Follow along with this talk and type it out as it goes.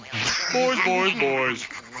Boys.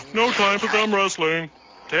 No time for thumb wrestling.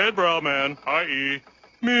 Ted Browman, i.e.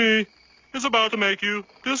 me, is about to make you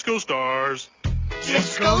disco stars.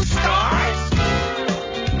 Disco stars?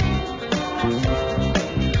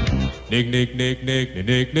 Nick.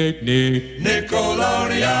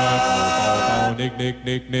 Nickelodeon. Nick.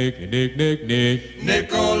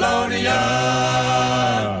 Nickelodeon.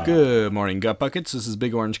 Good morning, Gut Buckets. This is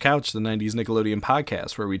Big Orange Couch, the 90s Nickelodeon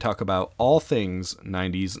podcast, where we talk about all things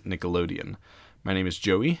 90s Nickelodeon. My name is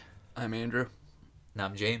Joey. I'm Andrew. And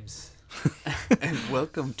I'm James. And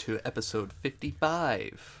welcome to episode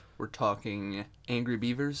 55. We're talking Angry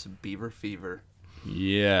Beavers, Beaver Fever.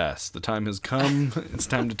 Yes, the time has come. It's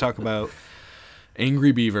time to talk about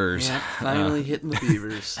Angry Beavers. Yeah, finally hitting the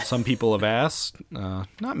beavers. Some people have asked,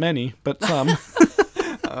 not many, but some,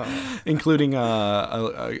 including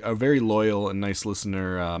a very loyal and nice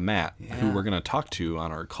listener, Matt, who we're going to talk to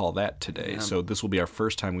on our Call That today. Yeah. So this will be our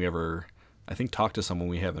first time we ever, I think, talk to someone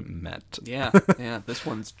we haven't met. Yeah, this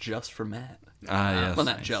one's just for Matt. Yes. Well,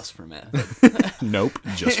 not just for Matt. But Nope,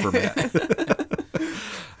 just for Matt.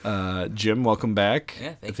 Jim, welcome back.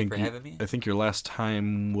 Yeah, thank you for having me. I think your last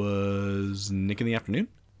time was Nick in the Afternoon?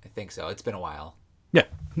 I think so. It's been a while. Yeah.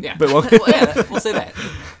 Yeah. But Well, yeah, we'll say that.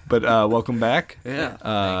 But welcome back.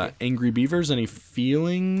 yeah. Angry Beavers, any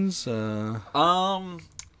feelings? Angry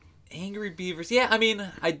Beavers. Yeah, I mean,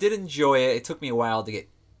 I did enjoy it. It took me a while to get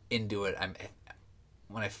into it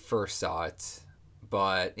when I first saw it.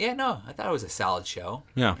 But, yeah, no, I thought it was a solid show.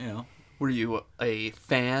 Yeah. You know? Were you a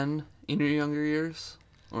fan in your younger years?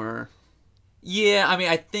 Or Yeah, I mean,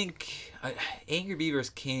 I think Angry Beavers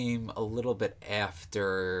came a little bit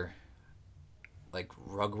after, like,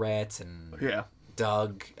 Rugrats and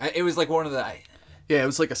Doug. It was like one of the... yeah, it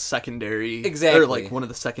was like a secondary, Exactly. or like one of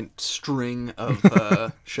the second string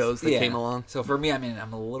of shows that came along. So for me, I mean,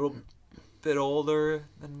 I'm a little bit older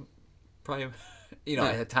than probably, at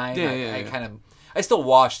the time. I still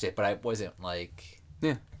watched it, but I wasn't like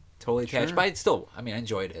totally attached. Sure. But I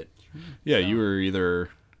enjoyed it. Yeah, you were either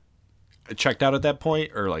checked out at that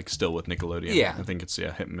point or like still with Nickelodeon. Yeah. I think it's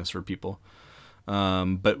hit and miss for people.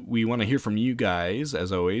 But we want to hear from you guys,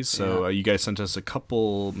 as always. So you guys sent us a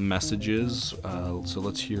couple messages. So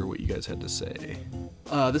let's hear what you guys had to say.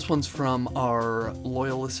 This one's from our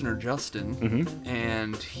loyal listener, Justin,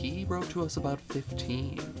 and he wrote to us about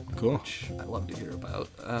 15. Cool. Which I love to hear about.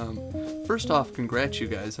 First off, congrats, you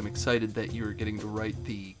guys. I'm excited that you're getting to write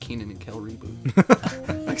the Kenan and Kel reboot.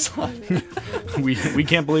 Thanks a lot. We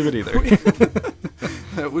can't believe it either.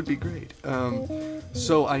 That would be great.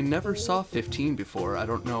 So I never saw 15 before. I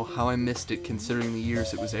don't know how I missed it considering the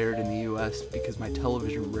years it was aired in the US because my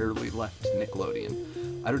television rarely left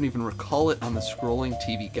Nickelodeon. I don't even recall it on the scrolling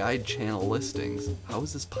TV guide channel listings. How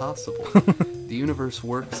is this possible? The universe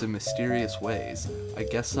works in mysterious ways. I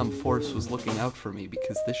guess some force was looking out for me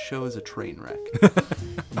because this show is a train wreck.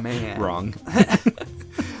 Man. Wrong.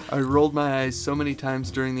 I rolled my eyes so many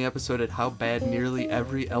times during the episode at how bad nearly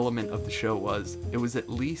every element of the show was. It was at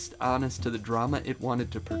least honest to the drama it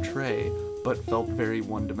wanted to portray, but felt very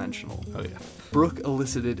one-dimensional. Oh, yeah. Brooke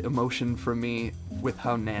elicited emotion from me with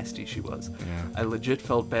how nasty she was. Yeah. I legit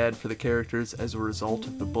felt bad for the characters as a result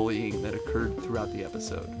of the bullying that occurred throughout the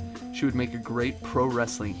episode. She would make a great pro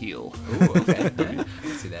wrestling heel. Ooh, okay. I can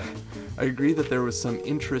see that. I agree that there was some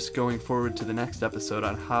interest going forward to the next episode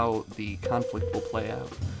on how the conflict will play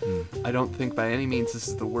out. I don't think by any means this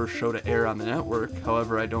is the worst show to air on the network,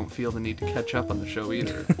 however I don't feel the need to catch up on the show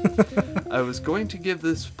either. I was going to give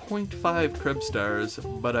this 0.5 Krebs stars,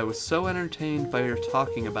 but I was so entertained by your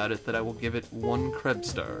talking about it that I will give it 1 Krebs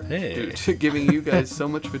star, Hey. due to giving you guys so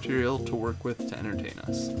much material to work with to entertain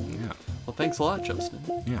us. Yeah. Well, thanks a lot, Justin.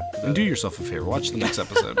 Yeah. And do yourself a favor. Watch the next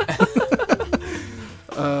episode.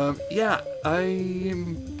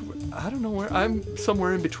 I don't know where I'm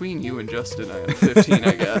somewhere in between you and Justin. I am 15,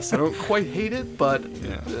 I guess. I don't quite hate it, but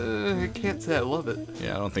I can't say I love it.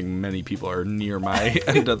 Yeah, I don't think many people are near my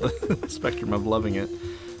end of the spectrum of loving it.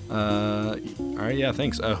 All right, yeah,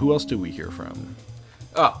 thanks. Who else do we hear from?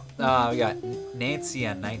 We got Nancy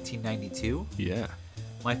on 1992. Yeah.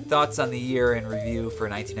 My thoughts on the year in review for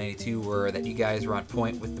 1992 were that you guys were on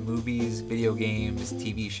point with the movies, video games,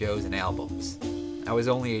 TV shows, and albums. I was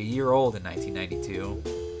only a year old in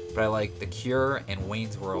 1992, but I liked The Cure and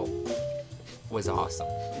Wayne's World was awesome.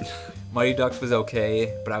 Mighty Ducks was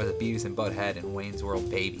okay, but I was a Beavis and Butthead and Wayne's World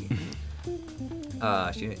baby.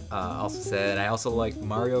 She also said, I also liked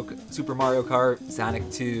Super Mario Kart, Sonic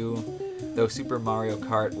 2, though Super Mario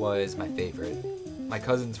Kart was my favorite. My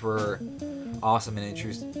cousins were awesome and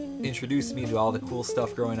introduced me to all the cool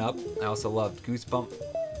stuff growing up. I also loved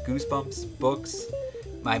Goosebumps books,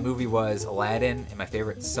 My movie was Aladdin, and my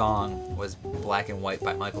favorite song was Black and White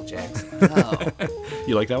by Michael Jackson. Oh.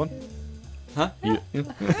 You like that one? Huh? Yeah. All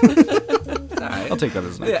right. I'll take that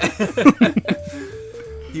as an Yeah.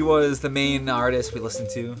 He was the main artist we listened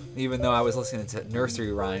to. Even though I was listening to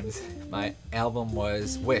nursery rhymes, my album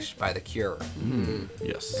was Wish by The Cure. Their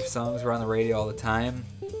Yes. songs were on the radio all the time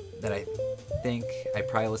that I think I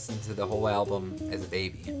probably listened to the whole album as a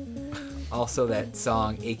baby. Also, that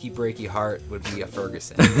song Achy Breaky Heart would be a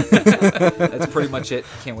Ferguson. That's pretty much it.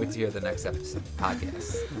 Can't wait to hear the next episode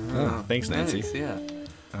podcast. Oh, thanks, Nancy. Nice, yeah.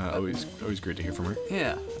 Always great to hear from her.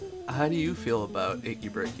 Yeah. How do you feel about Achy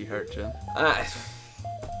Breaky Heart, Jim?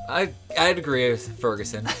 I'd agree with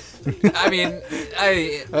Ferguson. I mean,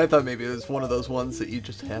 I thought maybe it was one of those ones that you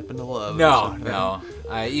just happen to love. or no.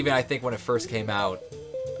 something. I think when it first came out,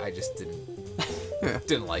 I just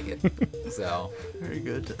didn't like it. So Very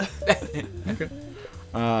good. Okay.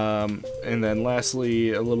 And then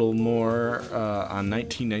lastly, a little more on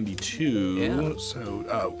 1992. Yeah.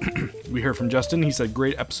 So we heard from Justin. He said,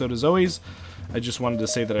 "Great episode as always. I just wanted to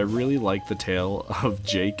say that I really like the tale of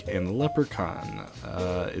Jake and the Leprechaun.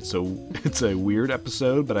 It's a weird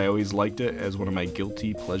episode, but I always liked it as one of my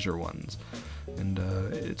guilty pleasure ones. And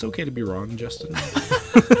it's okay to be wrong, Justin."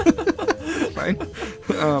 Fine.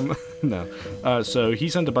 No. So he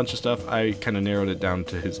sent a bunch of stuff. I kind of narrowed it down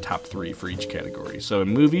to his top 3 for each category. So in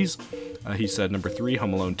movies, he said number 3,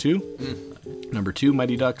 Home Alone 2. Number 2,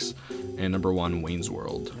 Mighty Ducks. And number 1, Wayne's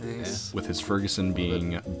World. Nice. With his Ferguson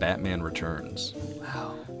being Batman Returns.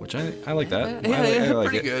 Wow. Which I like that. Yeah, I like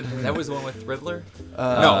pretty it. good. that was the one with Riddler.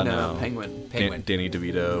 No. Penguin. Penguin. Danny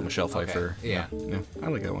DeVito, Michelle Pfeiffer. Okay, yeah. Yeah, I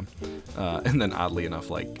like that one. And then oddly enough,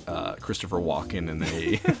 like Christopher Walken in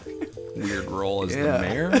a weird role as the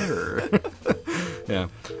mayor. Yeah.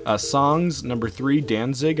 Songs, number 3,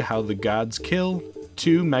 Danzig, How the Gods Kill.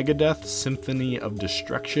 2, Megadeth, Symphony of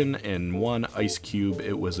Destruction. And 1, Ice Cube,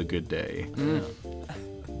 It Was a Good Day.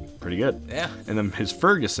 Pretty good. Yeah. And then his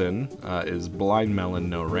Ferguson is Blind Melon,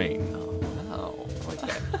 No Rain. Oh, I like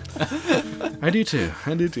that. I do too.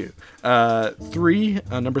 3,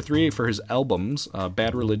 number 3 for his albums,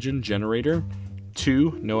 Bad Religion, Generator.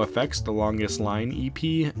 2, No Effects, The Longest Line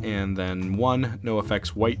EP. And then 1, No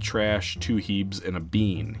Effects, White Trash, 2 Hebes, and a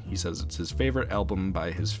Bean. He says it's his favorite album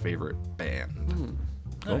by his favorite band.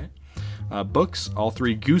 Cool. Books, all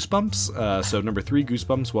 3 Goosebumps. So number 3,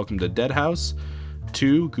 Goosebumps, Welcome to Dead House.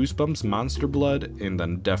 2, Goosebumps, Monster Blood. And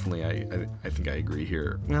then definitely, I think I agree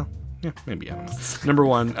here. Well, yeah, maybe, I don't know. Number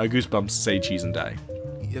 1, Goosebumps, Say Cheese and Die.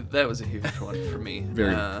 Yeah, that was a huge one for me.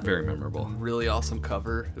 Very memorable. Really awesome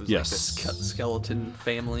cover. It was Yes. like this skeleton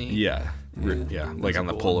family. Yeah, like on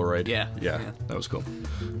the cool one. Polaroid. Yeah. That was cool.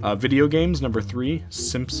 Video games, number 3,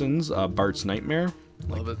 Simpsons, Bart's Nightmare.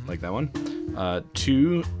 Love it. Like that one.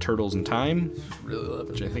 2, Turtles in Time, Really love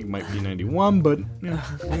it. which I think might be 91, but yeah.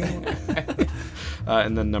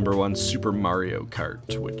 And then number 1, Super Mario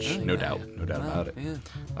Kart, which no doubt about it.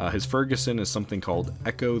 Yeah. His Ferguson is something called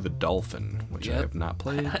Echo the Dolphin, which I Yep. have not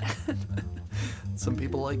played. Some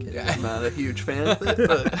people like it. I'm not a huge fan of it,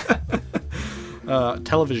 but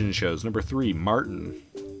Television shows, number 3, Martin.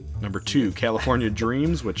 Number 2, California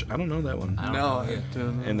Dreams, which I don't know that one. no, I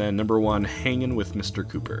don't know. And then number 1, Hanging with Mr.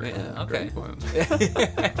 Cooper. Yeah, Okay. great one.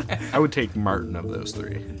 I would take Martin of those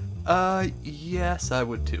 3. Yes, I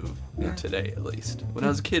would too. Today, at least. When I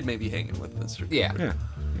was a kid, maybe hanging with Mr. Yeah. Yeah.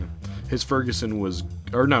 His Ferguson was,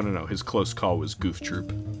 or no. His close call was Goof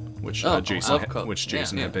Troop, which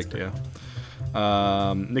Jason had picked. Yeah.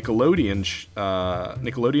 Nickelodeon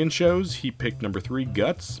shows. He picked number 3,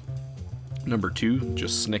 Guts. Number 2,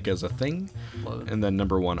 Just Snick as a Thing. Love it. And then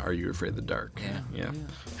number 1, Are You Afraid of the Dark? Yeah.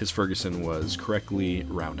 His Ferguson was correctly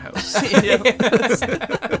Roundhouse.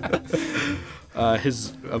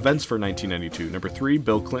 His events for 1992. Number 3,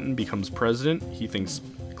 Bill Clinton becomes president. He thinks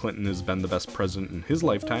Clinton has been the best president in his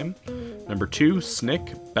lifetime. Number 2,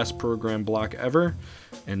 Snick, best program block ever.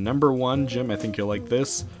 And number 1, Jim, I think you'll like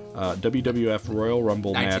this. WWF Royal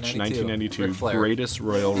Rumble match 1992. Ric Flair. Greatest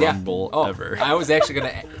Royal Rumble ever. I was actually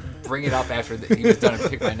going to bring it up after he was done and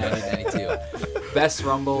pick my 1992. Best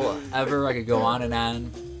Rumble ever. I could go on and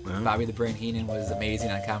on. Bobby the Brain Heenan was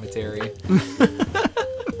amazing on commentary.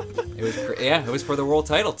 It was it was for the world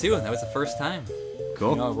title too, and that was the first time.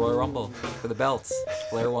 Cool. Royal Rumble for the belts.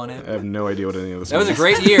 Flair won it. I have no idea what any of this That was a means.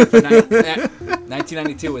 great year for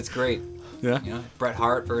 1992. Was great. Yeah. Bret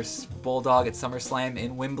Hart versus Bulldog at SummerSlam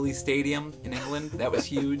in Wembley Stadium in England. That was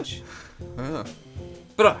huge.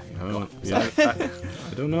 But I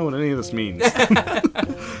don't know what any of this means.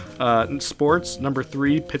 Sports, number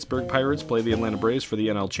 3, Pittsburgh Pirates play the Atlanta Braves for the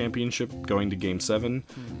NL Championship, going to Game 7.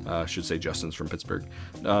 Should say Justin's from Pittsburgh.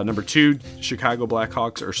 Number 2, Chicago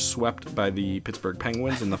Blackhawks are swept by the Pittsburgh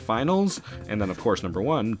Penguins in the finals. And then, of course, number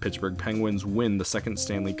 1, Pittsburgh Penguins win the second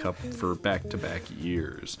Stanley Cup for back-to-back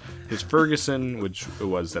years. His Ferguson, which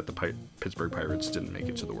was that the Pittsburgh Pirates didn't make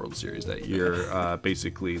it to the World Series that year,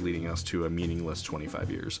 basically leading us to a meaningless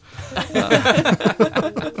 25 years.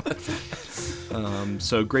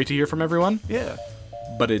 So great to hear from everyone. Yeah.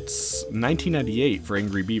 But it's 1998 for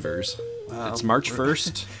Angry Beavers. Wow. It's March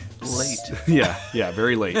 1st. Late. Yeah,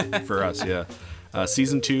 very late for us, yeah.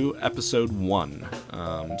 Season 2, Episode 1.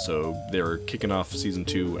 So they were kicking off Season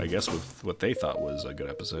 2, I guess, with what they thought was a good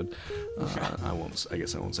episode. I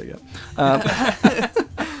guess I won't say yet.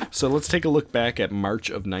 So let's take a look back at March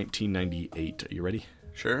of 1998. Are you ready?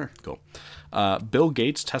 Sure. Cool. Bill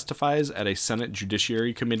Gates testifies at a Senate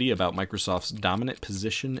Judiciary Committee about Microsoft's dominant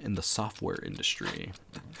position in the software industry.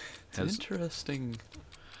 It's an interesting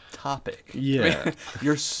topic. Yeah.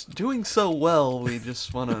 You're doing so well, we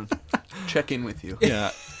just want to check in with you.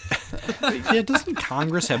 Yeah. Yeah, doesn't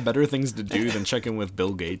Congress have better things to do than check in with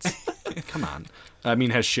Bill Gates? Come on. I mean,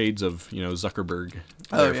 has shades of, Zuckerberg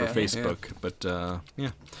there for Facebook, but yeah.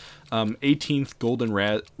 18th Golden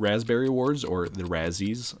Raspberry Awards, or the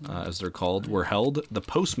Razzies, as they're called, were held. The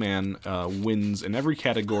Postman wins in every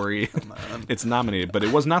category it's nominated, but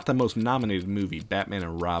it was not the most nominated movie. Batman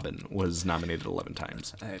and Robin was nominated 11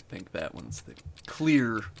 times. I think that one's the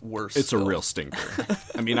clear worst. It's a real stinker.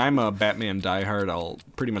 I mean, I'm a Batman diehard. I'll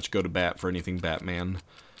pretty much go to bat for anything Batman.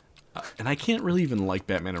 And I can't really even like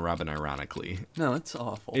Batman and Robin, ironically. No, it's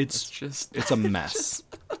awful. It's a mess.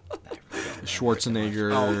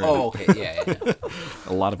 Schwarzenegger. Oh, okay, yeah.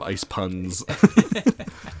 A lot of ice puns.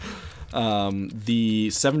 The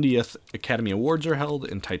 70th Academy Awards are held,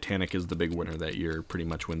 and Titanic is the big winner that year. Pretty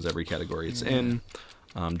much wins every category it's in.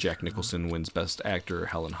 Jack Nicholson wins Best Actor.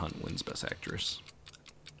 Helen Hunt wins Best Actress.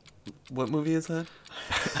 What movie is that?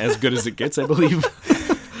 As good as it gets, I believe.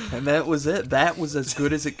 And that was it. That was as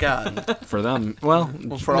good as it got. For them. Well,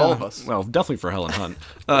 for all of us. Well, definitely for Helen Hunt.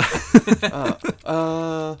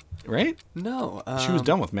 Right? No. She was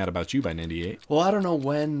done with Mad About You by 98. Well, I don't know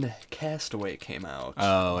when Castaway came out.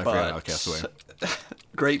 Oh, I forgot about Castaway.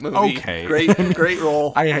 Great movie. Okay. Great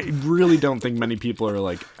role. I really don't think many people are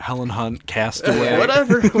like, Helen Hunt, Castaway.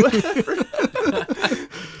 Whatever.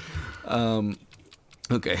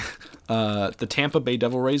 Okay. The Tampa Bay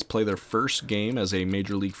Devil Rays play their first game as a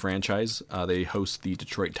major league franchise. They host the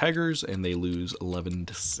Detroit Tigers, and they lose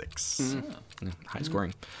 11-6. High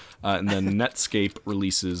scoring. And then Netscape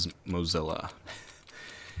releases Mozilla.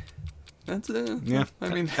 That's Yeah, I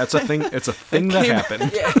mean, that's a thing. It's a thing that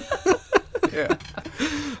happened.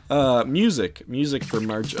 Yeah. Music for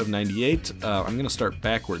March of '98. I'm gonna start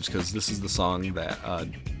backwards because this is the song that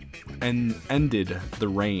ended the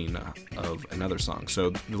reign of another song.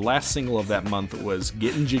 So the last single of that month was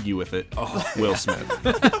 "Getting Jiggy with It," Will Smith.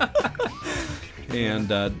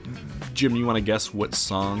 And Jim, you want to guess what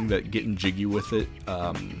song that "Getting Jiggy with It"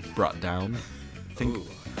 brought down? Ooh,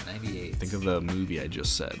 98. Think of the movie I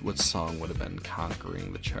just said. What song would have been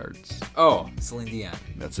conquering the charts? Oh, Celine Dion.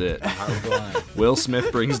 That's it. Heart Will Go On. Will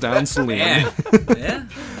Smith brings down Celine. Yeah.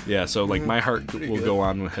 Yeah, so like My Heart Will Go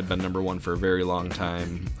On had been number one for a very long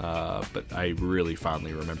time, but I really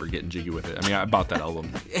fondly remember Getting Jiggy with It. I mean, I bought that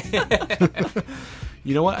album.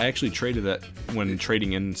 You know what? I actually traded that when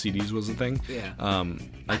trading in CDs was a thing. Yeah.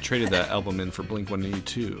 I traded that album in for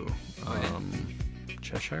Blink-182.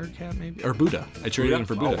 Cheshire Cat, maybe? Or Buddha. I traded in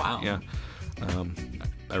for Buddha. Oh, wow. Yeah.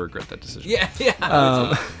 I regret that decision. Yeah.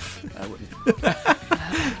 I wouldn't.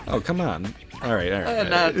 Oh, come on. All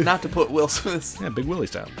right. Not to put Will Smith's. Yeah, Big Willie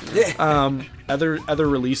style. Yeah. Other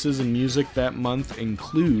releases in music that month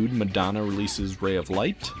include Madonna releases Ray of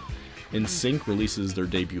Light. NSYNC releases their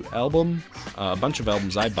debut album. A bunch of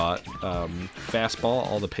albums I bought. Fastball,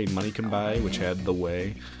 All the Paid Money Can Buy, which had The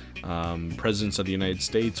Way. Presidents of the United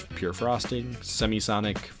States, Pure Frosting.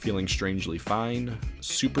 Semisonic, Feeling Strangely Fine.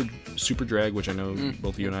 Super Drag, which I know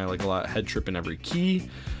both you and I like a lot. Head Trip in Every Key.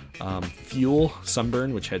 Fuel,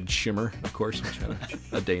 Sunburn, which had Shimmer, of course, which had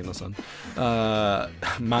a day in the sun.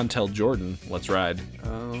 Montel Jordan, Let's Ride.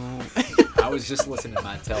 Oh. I was just listening to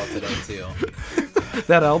Montel today too.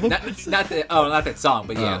 That album? Not that song,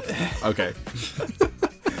 but yeah. Okay.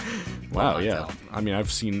 Wow, Montel. yeah. I mean,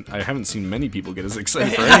 I haven't seen many people get as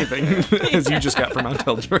excited for anything as you just got from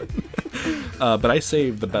Montel Jordan. But I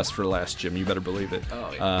saved the best for last, Jim. You better believe it.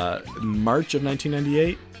 Oh, yeah. March of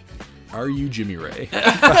 1998. Are You Jimmy Ray?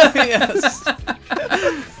 Yes.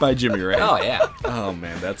 by Jimmy Ray. Oh yeah. Oh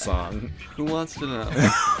man, that song. Who wants to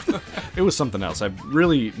know? It was something else. I've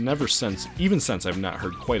really never since I've not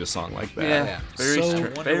heard quite a song like that. Yeah. Very I So- wonder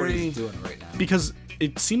what very. he's doing right now. Because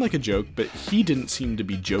it seemed like a joke, but he didn't seem to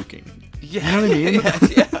be joking. Yeah. You know what I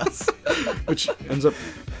mean? Yes. Which ends up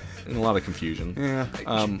in a lot of confusion. Yeah.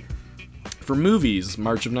 For movies,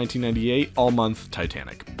 March of 1998, all month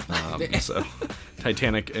Titanic. So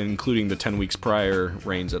Titanic, including the 10 weeks prior,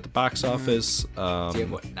 reigns at the box office. Do you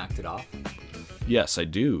have what knocked it off? Yes, I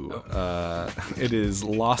do. It is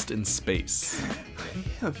Lost in Space.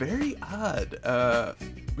 Yeah, very odd.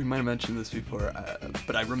 We might have mentioned this before,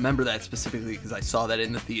 but I remember that specifically because I saw that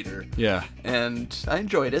in the theater. Yeah. And I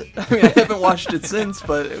enjoyed it. I mean, I haven't watched it since,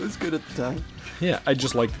 but it was good at the time. Yeah, I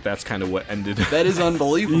just like that's kind of what ended. That is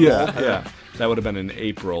unbelievable. Yeah. That would have been in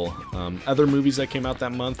April. Other movies that came out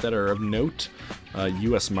that month that are of note,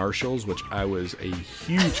 U.S. Marshals, which I was a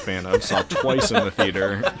huge fan of, saw twice in the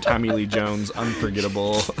theater. Tommy Lee Jones,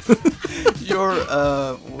 unforgettable. Your,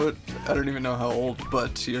 what, I don't even know how old,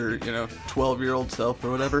 but your, 12-year-old self or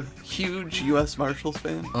whatever, huge U.S. Marshals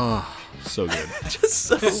fan. So good. Just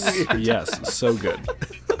so weird. Yes, so good.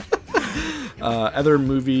 Other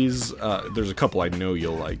movies, there's a couple I know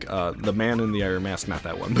you'll like. The Man in the Iron Mask, not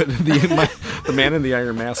that one, but the Man in the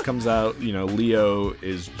Iron Mask comes out. Leo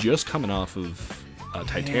is just coming off of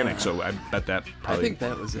Titanic, Yeah. so I bet that I probably think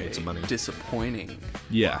that was made some a money. disappointing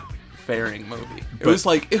Yeah. faring movie. It But- was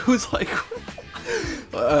like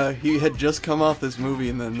he had just come off this movie,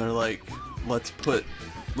 and then they're like, let's put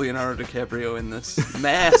Leonardo DiCaprio in this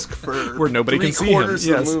mask for Where nobody can see him. Of the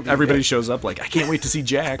Yes, movie. everybody Yeah. shows up like, I can't wait to see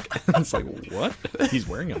Jack. It's like, what? He's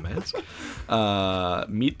wearing a mask?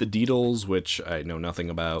 Meet the Deedles, which I know nothing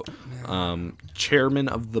about. Chairman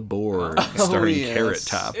of the Board, starring yes. Carrot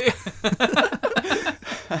Top.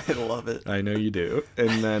 I love it. I know you do.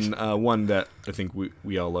 And then one that I think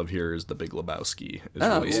we all love here is The Big Lebowski. It's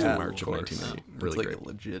Oh, released yeah, in March of of course. 1990. It's Really like great. a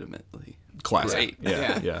legitimately Classic. great.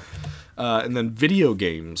 Yeah. And then video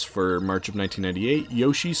games for March of 1998.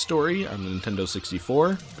 Yoshi's Story on the Nintendo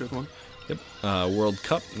 64. Good one. Yep. World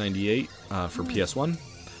Cup 98 for PS1.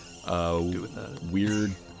 with that.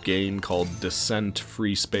 Weird game called Descent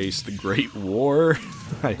Free Space The Great War.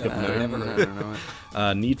 I have I've never heard I don't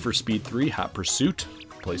know it. Need for Speed 3 Hot Pursuit,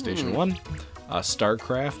 PlayStation 1.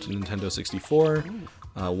 StarCraft, Nintendo 64.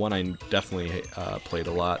 One I definitely played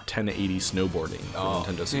a lot, 1080 Snowboarding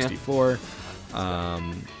for Nintendo 64.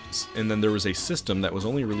 And then there was a system that was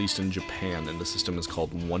only released in Japan, and the system is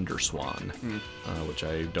called Wonder Swan, which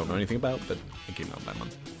I don't know anything about, but it came out that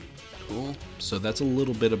month. Cool. So that's a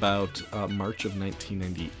little bit about March of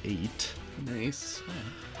 1998. Nice.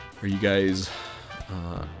 Are you guys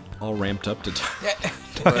all ramped up to talk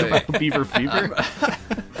Right. about Beaver Fever?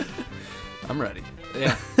 I'm ready.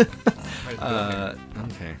 Yeah.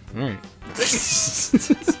 Okay, all right.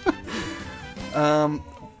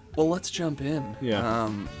 Well, let's jump in. Yeah.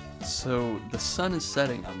 So the sun is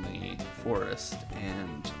setting on the forest,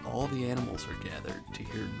 and all the animals are gathered to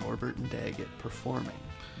hear Norbert and Daggett performing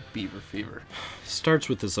Beaver Fever. Starts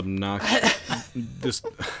with this obnoxious,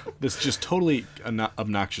 this just totally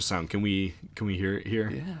obnoxious sound. Can we hear it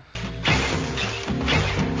here? Yeah.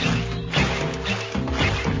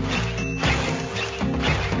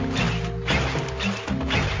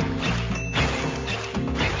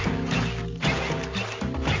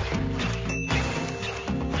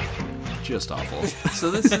 Just awful. So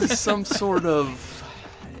this is some sort of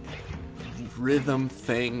rhythm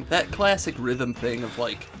thing. That classic rhythm thing of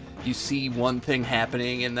like you see one thing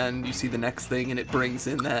happening and then you see the next thing and it brings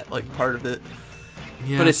in that like part of it.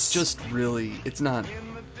 But it's just really, it's not,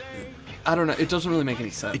 I don't know, it doesn't really make any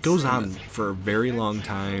sense. It goes on for a very long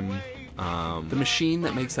time. The machine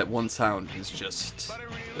that makes that one sound is just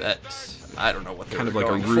that, I don't know what they're Kind of like a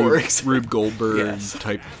going for. Rube Goldberg Yes.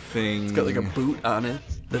 type thing. It's got like a boot on it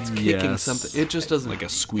that's kicking Yes. something. It just doesn't, like a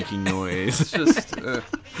squeaking noise. it's just,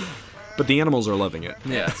 But the animals are loving it.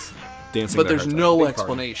 yes. Dancing But their there's hearts no Big party.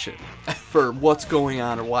 explanation for what's going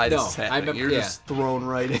on or why this No, is I happening. remember- You're yeah. just thrown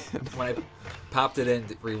right in. When I popped it in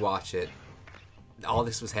to rewatch it, all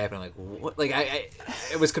this was happening. Like what? Like I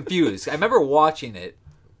was confused. I remember watching it,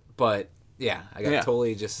 but yeah, I got Yeah.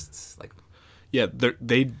 totally just like Yeah,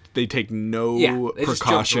 they take no Yeah, they just jumped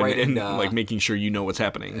precaution right in into- like making sure you know what's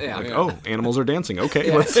happening. Yeah. Like, Yeah. oh, animals are dancing. Okay,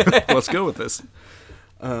 Yeah. let's go with this.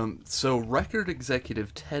 So record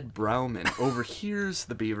executive Ted Brauman overhears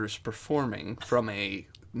the Beavers performing from a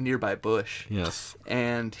nearby bush, Yes.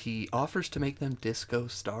 and he offers to make them disco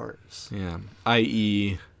stars. Yeah.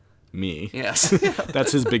 I.e. me. Yes.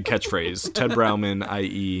 That's his big catchphrase. Ted Brauman,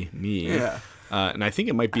 i.e. me. Yeah. And I think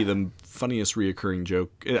it might be the funniest reoccurring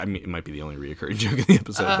joke. I mean, it might be the only reoccurring joke in the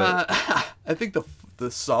episode. But I think the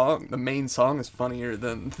main song is funnier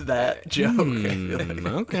than that joke. I feel like.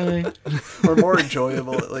 Okay. Or more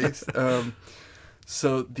enjoyable, at least.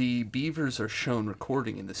 So the Beavers are shown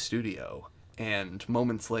recording in the studio, and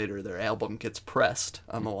moments later, their album gets pressed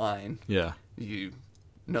on the line. Yeah. You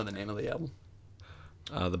know the name of the album?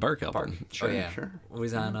 The Bark album. Oh yeah, sure. It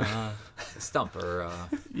was on stump or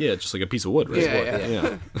Yeah, just like a piece of wood, right?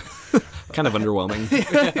 Yeah. Kind of underwhelming.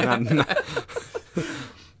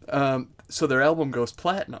 So their album goes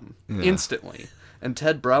platinum instantly, and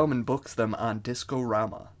Ted Brauman books them on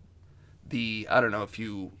Discorama. I don't know if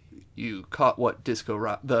you caught what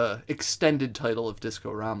the extended title of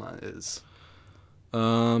Discorama is.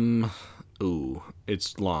 Ooh,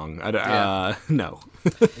 it's long. No.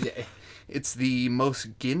 yeah. It's the most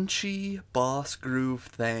Ginchy boss groove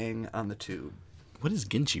thing on the tube. What does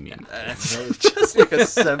Ginchi mean? It's just like a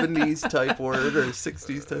 70s type word or a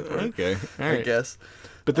 60s type word. Okay, all I right. guess.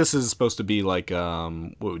 But this is supposed to be like,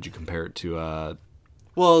 what would you compare it to?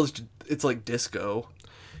 Well, it's like disco,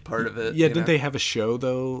 part of it. Yeah, you didn't know? they have a show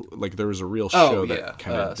though? Like there was a real show yeah. that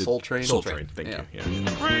kind of Soul Train. Soul Train. Thank Yeah. you.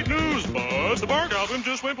 Yeah. Great news, Buzz. The Bark album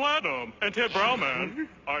just went platinum, and Ted Brauman,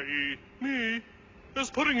 i.e. me, is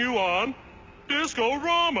putting you on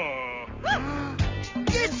Disco-Rama.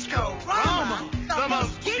 Disco-Rama, the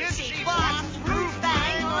most gitchy boss groove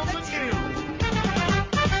thing on the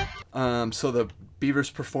tube. So the Beavers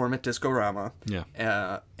perform at Discorama.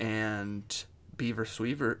 Yeah. And Beaver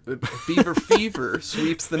Fever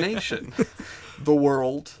sweeps the nation, the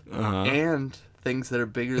world, and things that are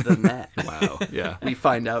bigger than that. Wow. Yeah. We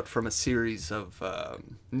find out from a series of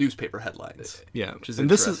newspaper headlines. Yeah. Which is and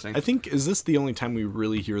this interesting. is this the only time we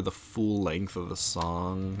really hear the full length of the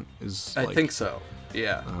song? I think so.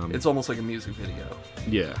 Yeah. It's almost like a music video.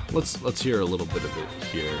 Yeah. Let's hear a little bit of it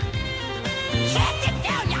here. Check it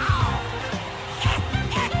down, y'all.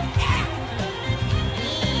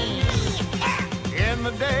 In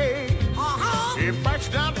the day, he bites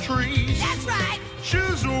down trees, That's right.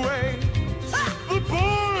 chews away the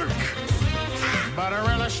bark, but it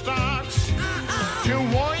really starts to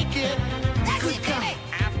work it That's it, baby.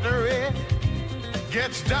 after it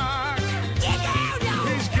gets dark. Get down, y'all.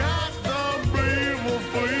 He's got the beaver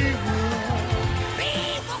fever.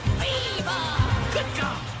 Beaver fever. Good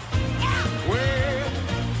job. Well,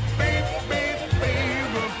 beaver fever.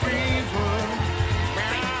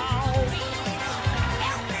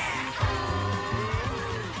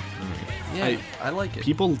 Yeah, I like it.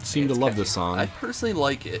 People seem to love this song. I personally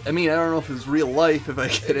like it. I mean, I don't know if it's real life if I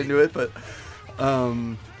get into it, but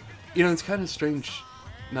it's kind of strange.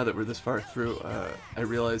 Now that we're this far through, I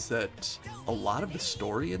realize that a lot of the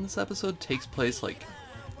story in this episode takes place like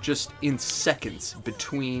just in seconds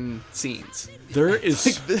between scenes. There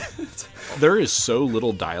is there is so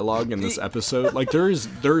little dialogue in this episode. Like there is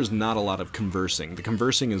not a lot of conversing. The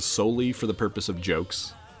conversing is solely for the purpose of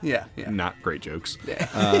jokes. Yeah. Not great jokes.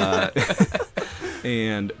 Yeah.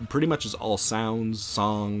 And pretty much is all sounds,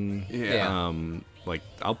 song. Yeah. Like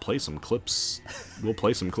I'll play some clips. We'll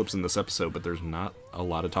play some clips in this episode, but there's not a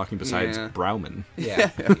lot of talking besides Yeah. Brauman. Yeah.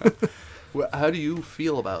 Well, how do you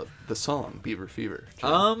feel about the song Beaver Fever? It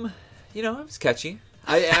was catchy.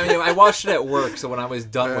 I mean, I watched it at work, so when I was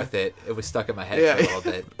done with it, it was stuck in my head for a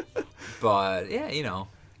little bit. But yeah,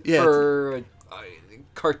 Yeah, for a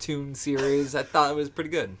cartoon series, I thought it was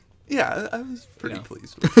pretty good. Yeah, I was pretty know.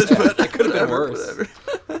 pleased with it, but It could have been whatever, worse.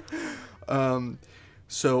 whatever.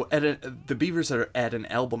 So the Beavers are at an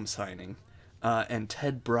album signing, and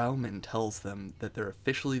Ted Brauman tells them that they're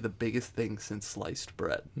officially the biggest thing since sliced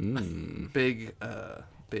bread. Big.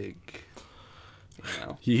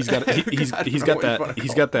 He's got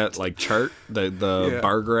that like chart, the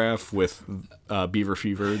bar graph with Beaver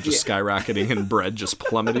Fever just skyrocketing and bread just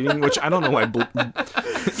plummeting, which I don't know why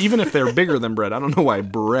even if they're bigger than bread, I don't know why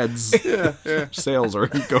bread's sales are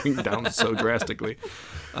going down so drastically.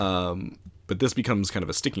 But this becomes kind of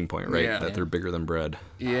a sticking point, right? Yeah. That they're bigger than bread.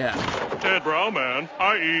 Yeah. Ted Brauman,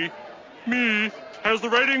 i.e. me, has the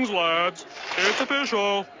ratings, lads. It's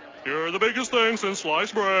official. You're the biggest thing since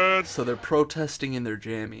sliced bread. So they're protesting in their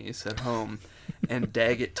jammies at home, and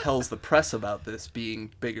Daggett tells the press about this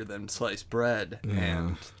being bigger than sliced bread,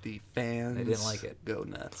 and the fans They didn't like it. go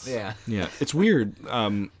nuts. Yeah. Yeah, it's weird.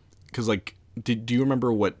 Because like, do you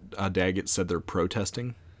remember what Daggett said they're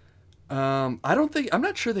protesting? I'm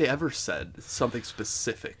not sure they ever said something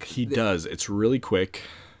specific. He does. It's really quick.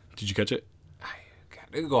 Did you catch it?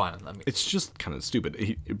 Go on. Let me. It's just kind of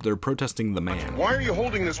stupid. They're protesting the man. Why are you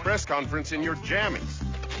holding this press conference in your jammies?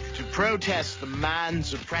 To protest the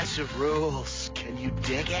man's oppressive rules. Can you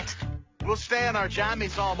dig it? We'll stay on our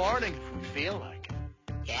jammies all morning if we feel like it.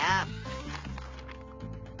 Yeah.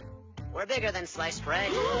 We're bigger than sliced bread.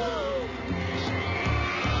 Did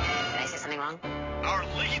I say something wrong? Our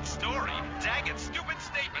lead story, Daggett's stupid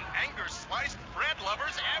statement, angers sliced bread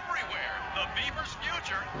lovers everywhere. The Beaver's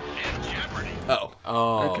future in jeopardy. Oh,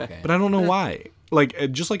 okay. But I don't know why.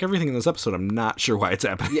 Like, just like everything in this episode, I'm not sure why it's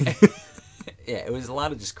happening. Yeah, it was a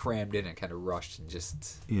lot of just crammed in and kind of rushed and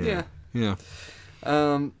just... Yeah.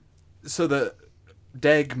 So the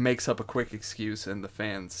Dag makes up a quick excuse, and the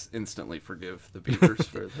fans instantly forgive the Beavers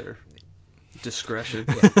for their discretion.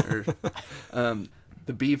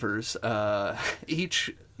 The Beavers,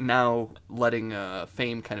 each now letting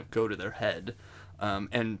fame kind of go to their head,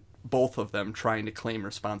 and both of them trying to claim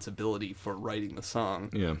responsibility for writing the song,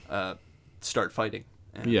 start fighting.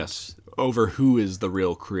 And Yes. Over who is the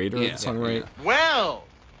real creator of Yeah. the song, right? Well,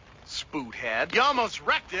 Spoothead, you almost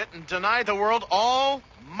wrecked it and denied the world all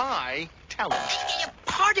my talent.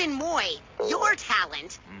 Pardon, Moy. Your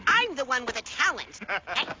talent. I'm the one with the talent.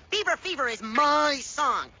 Hey, Beaver Fever is my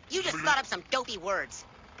song. You just thought up some dopey words.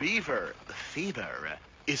 Beaver Fever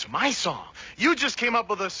is my song. You just came up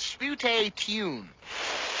with a Spoote tune.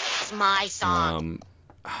 It's my song.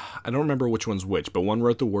 I don't remember which one's which, but one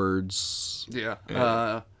wrote the words.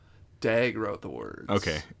 Yeah. Dag wrote the words.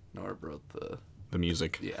 Okay. Norb wrote The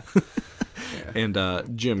music. Yeah.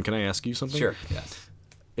 And Jim, can I ask you something? Sure, yes.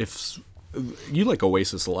 If you like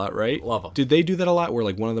Oasis a lot, right? Love 'em. Did they do that a lot, where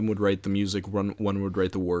like one of them would write the music, one would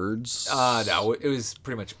write the words? No, it was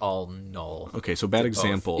pretty much all null. Okay, so bad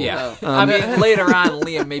example. Yeah. I mean, later on,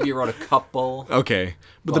 Liam maybe wrote a couple. Okay,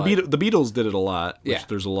 but the Beatles did it a lot. Which Yeah.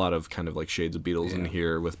 There's a lot of kind of like shades of Beatles in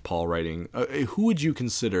here with Paul writing. Who would you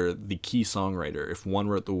consider the key songwriter? If one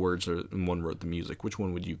wrote the words and one wrote the music, which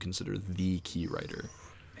one would you consider the key writer?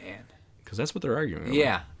 Man. Because that's what they're arguing over.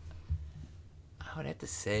 Yeah. I would have to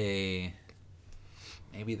say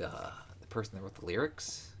maybe the person that wrote the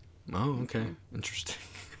lyrics. Oh, okay. Interesting.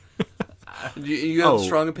 You have a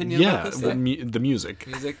strong opinion about this? the music.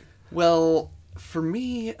 Music. Well, for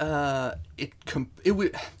me, it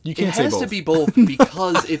would. You can't it say has to both. be both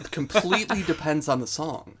because it completely depends on the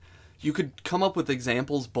song. You could come up with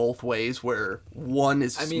examples both ways where one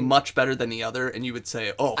is much better than the other, and you would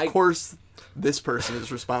say, "Oh, of course, this person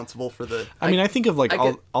is responsible for the." I think of like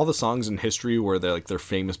get- all the songs in history where they're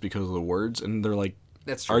famous because of the words, and they're like,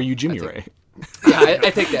 That's true. "Are you Jimmy I think- Ray?" Yeah, I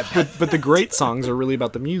take that back. But the great songs are really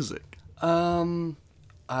about the music. I'm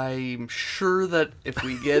sure that if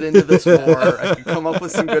we get into this more, I can come up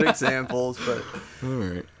with some good examples. But All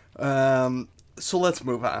right. so let's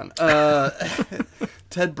move on.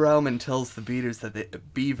 Ted Brauman tells the Beavers that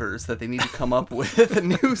they need to come up with a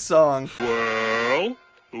new song. Well,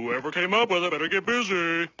 whoever came up with it better get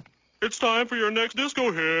busy. It's time for your next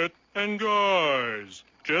disco hit. And guys,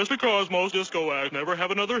 just because most disco acts never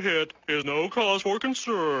have another hit is no cause for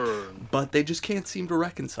concern. But they just can't seem to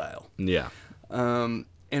reconcile. Yeah. And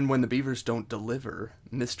when the Beavers don't deliver,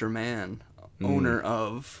 Mr. Mann, owner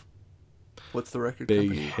of what's the record Big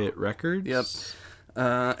company? Hit Records. Yep.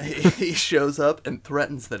 He shows up and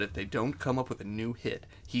threatens that if they don't come up with a new hit,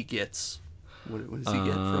 he gets. What does he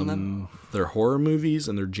get from them? Their horror movies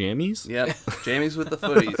and their jammies, Yep, Jammies with the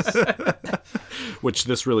footies. which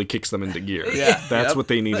this really kicks them into gear. Yeah. That's Yep. what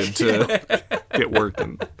they needed to get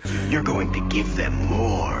working. You're going to give them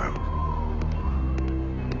more.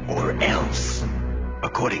 Or else,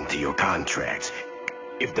 according to your contracts,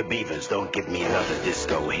 if the Beavers don't give me another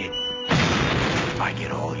disco hit, I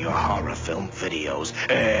get all your horror film videos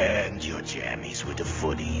and your jammies with the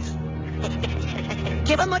footies.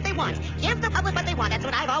 Give them what they want. Give the public what they want. That's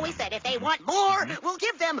what I've always said. If they want more, we'll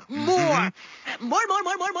give them more. More.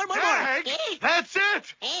 Dag, Eh? that's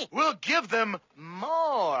it. Eh? We'll give them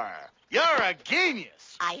more. You're a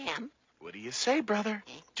genius. I am. What do you say, brother?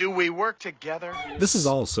 Do we work together? This is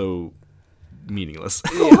all so meaningless.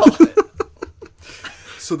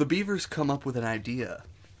 So the Beavers come up with an idea,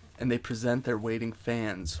 and they present their waiting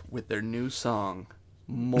fans with their new song,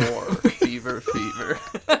 More Beaver Fever.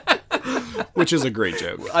 Which is a great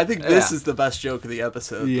joke. I think this is the best joke of the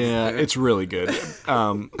episode. Yeah, it's really good.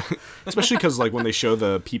 Especially because like when they show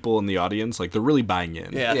the people in the audience, like they're really buying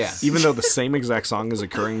in. Yeah. Yeah. Even though the same exact song is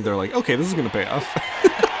occurring, they're like, okay, this is gonna pay off.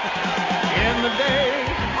 In the day,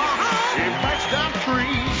 he backs down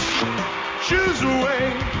trees, chews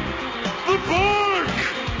away the bark.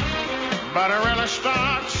 But it really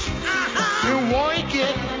starts to wake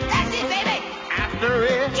it That's it, baby. after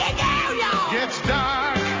it Get down, y'all. gets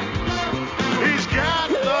dark. He's got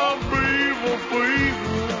the Beaver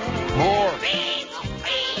Fever. More. Beaver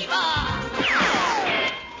Fever.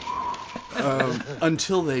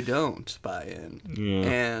 Until they don't buy in, Yeah.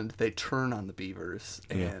 and they turn on the beavers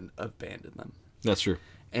and abandon them. That's true.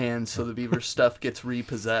 And so the beaver stuff gets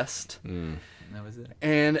repossessed. And that was it.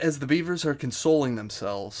 And as the beavers are consoling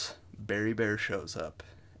themselves, Barry Bear shows up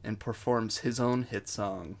and performs his own hit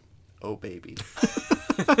song, Oh Baby.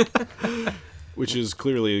 Which is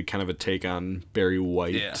clearly kind of a take on Barry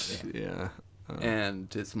White. Yeah.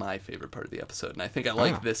 And it's my favorite part of the episode. And I think I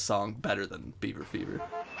like this song better than Beaver Fever.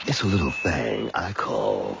 It's a little thing I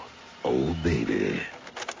call Oh Baby.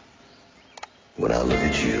 When I look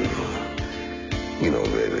at you, you know,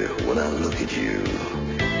 baby, when I look at you,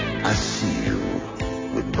 I see you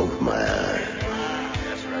with both my eyes.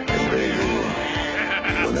 And baby,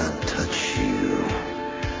 when I touch you,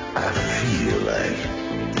 I feel like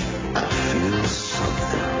I feel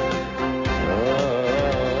something.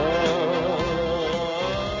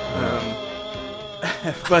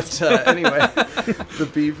 But anyway, the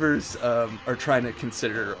beavers are trying to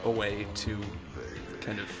consider a way to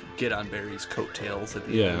kind of get on Barry's coattails at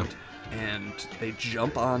the end. And they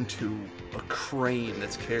jump onto a crane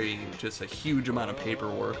that's carrying just a huge amount of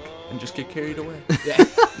paperwork and just get carried away. Yeah.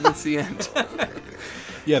 And that's the end.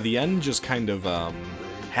 Yeah, the end just kind of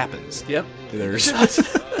happens. Yep. There's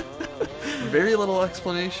very little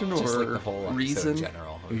explanation Just or like the whole episode reason. in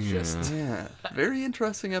general. It was just... Yeah, very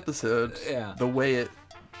interesting episode. Yeah. The way it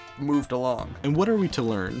moved along. And what are we to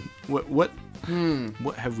learn? What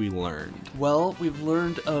have we learned? Well, we've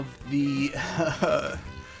learned of the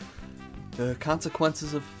the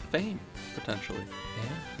consequences of fame, potentially.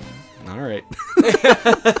 All right.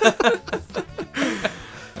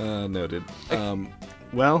 Noted.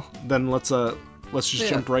 Well, then let's just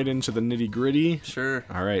jump right into the nitty-gritty. Sure.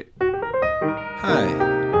 All right. Hi,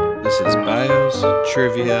 this is Bios,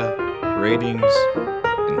 Trivia, Ratings,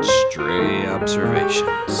 and Stray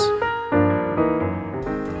Observations.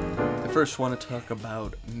 I first want to talk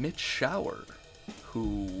about Mitch Shower,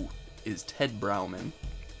 who is Ted Brauman.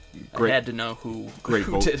 Great- I had to know who Great,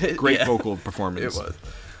 who did it. great Yeah. vocal performance. It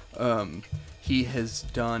was. He has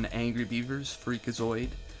done Angry Beavers, Freakazoid,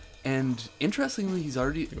 and interestingly, he's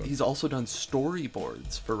also done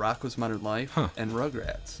storyboards for Rocko's Modern Life and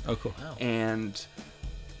Rugrats. Oh, cool. And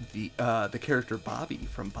the character Bobby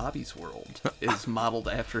from Bobby's World is modeled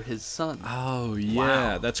after his son. Oh,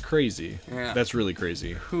 yeah. That's crazy. Yeah. That's really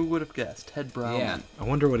crazy. Who would have guessed? Ted Brauman. Yeah. I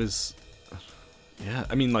wonder what his... Yeah,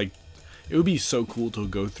 I mean, like, it would be so cool to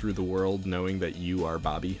go through the world knowing that you are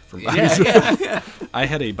Bobby from Bobby's World. Yeah. I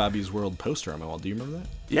had a Bobby's World poster on my wall. Do you remember that?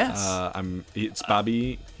 Yes. It's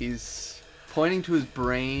Bobby. He's pointing to his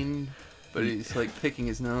brain, but he's like picking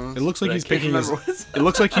his nose. It looks like but I he's can't picking his. remember what it's- It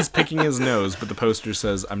looks like he's picking his nose, but the poster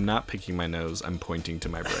says, "I'm not picking my nose. I'm pointing to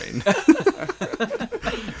my brain."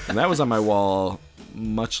 And that was on my wall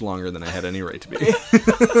much longer than I had any right to be.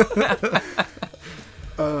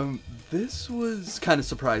 This was kind of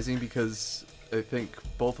surprising because I think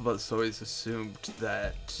both of us always assumed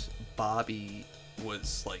that Bobby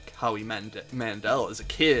was like Howie Mandel as a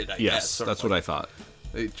kid. I guess. Yes, sort that's of what I like, thought.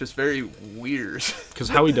 Just very weird. Because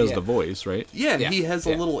Howie does Yeah. the voice, right? Yeah, Yeah, he has a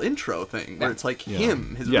yeah. little intro thing where it's like Yeah.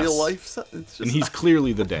 him, his Yes. real life. It's just, And he's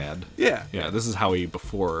clearly the dad. yeah, Yeah, this is Howie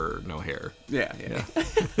before no hair. yeah.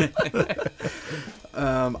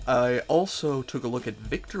 I also took a look at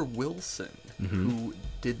Victor Wilson, who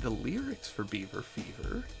did the lyrics for Beaver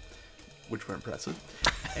Fever, which were impressive.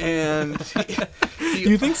 And he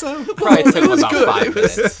You think so? Probably took him about good. 5 It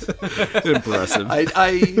was- minutes. Impressive.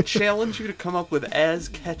 I challenge you to come up with as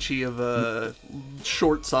catchy of a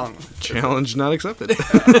short song. Challenge not accepted.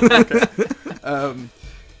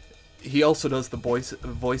 He also does the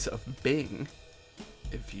voice of Bing,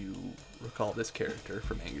 if you recall this character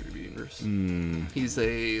from Angry Beavers. He's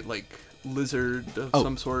a like lizard of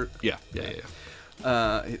some sort. Yeah.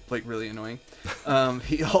 Like really annoying.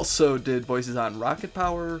 He also did voices on Rocket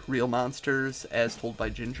Power, Real Monsters, As Told by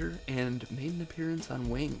Ginger, and made an appearance on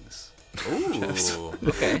Wings. Ooh,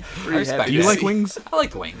 okay. I Pretty respect happy Do you to like see. wings? I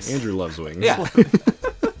like wings. Andrew loves wings. Yeah.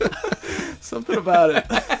 Something about it.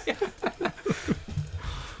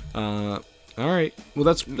 All right. Well,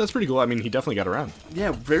 that's pretty cool. I mean, he definitely got around.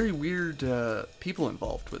 Yeah, very weird people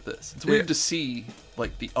involved with this. It's weird to see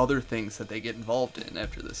like the other things that they get involved in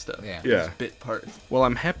after this stuff. Yeah. Yeah. These bit parts. Well,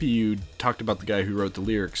 I'm happy you talked about the guy who wrote the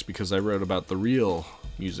lyrics because I wrote about the real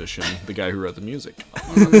musician, the guy who wrote the music.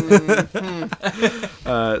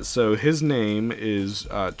 So his name is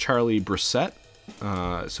Charlie Brissett.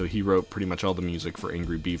 So he wrote pretty much all the music for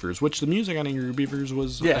Angry Beavers, which the music on Angry Beavers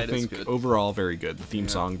was, Yeah, I it is think, good. overall very good. The theme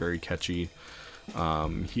song, very catchy.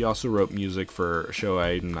 He also wrote music for a show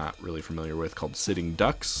I'm not really familiar with called Sitting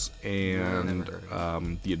Ducks and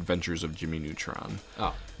The Adventures of Jimmy Neutron.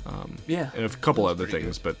 Oh. Yeah. And a couple other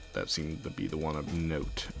things, but that seemed to be the one of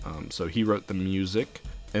note. So he wrote the music,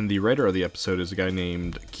 and the writer of the episode is a guy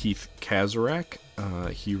named Keith Kazarak.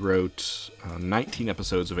 He wrote 19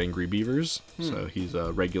 episodes of Angry Beavers, so he's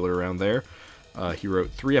a regular around there. He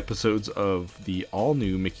wrote 3 episodes of the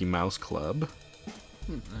all-new Mickey Mouse Club.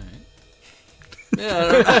 All right.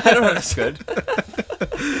 Yeah, I don't know. That's good.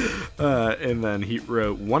 And then he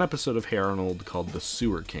wrote 1 episode of Hey Arnold called The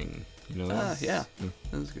Sewer King. You know that? Yeah.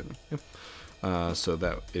 That was a good one. So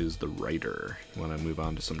that is the writer. You want to move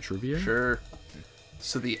on to some trivia? Sure.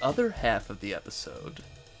 So the other half of the episode,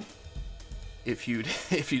 if you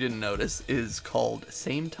didn't notice, is called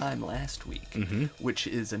Same Time Last Week, which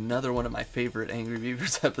is another one of my favorite Angry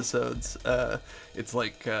Beavers episodes. It's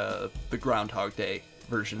like the Groundhog Day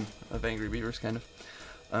version of Angry Beavers, kind of.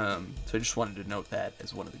 So I just wanted to note that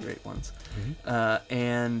as one of the great ones.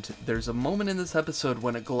 And there's a moment in this episode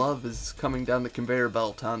when a glove is coming down the conveyor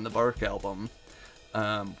belt on the Bark album,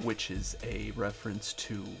 which is a reference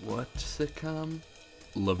to what sitcom?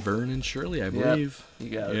 Laverne and Shirley, I believe. You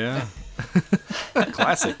got it. Yeah.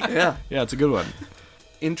 Classic. Yeah. Yeah, it's a good one.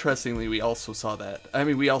 Interestingly, we also saw that. I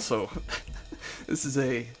mean, this is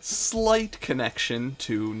a slight connection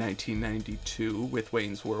to 1992 with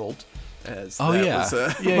Wayne's World, as was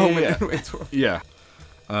a moment in Wayne's World. Yeah.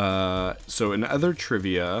 So in other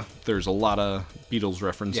trivia, there's a lot of Beatles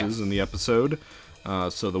references in the episode.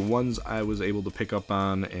 So the ones I was able to pick up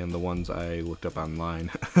on and the ones I looked up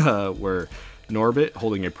online were Norbit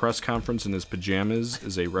holding a press conference in his pajamas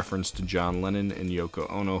is a reference to John Lennon and Yoko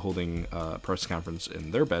Ono holding a press conference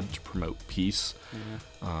in their bed to promote peace.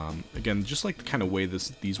 Again, just like the kind of way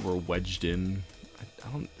these were wedged in,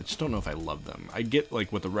 I just don't know if I love them. I get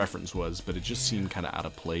like what the reference was, but it just seemed kind of out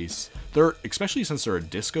of place. Especially since they're a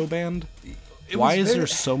disco band. Why is there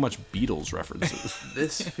so much Beatles references?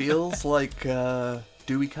 This feels like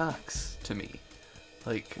Dewey Cox to me,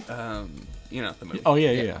 like the movie. Oh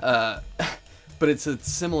yeah. But it's a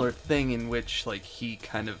similar thing in which like he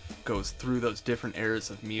kind of goes through those different eras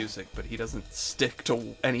of music, but he doesn't stick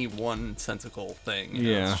to any one sensical thing.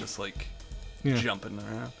 You know? It's just like jumping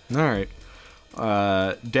around. All right.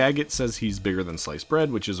 Daggett says he's bigger than sliced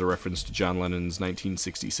bread, which is a reference to John Lennon's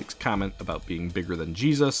 1966 comment about being bigger than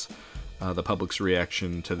Jesus. The public's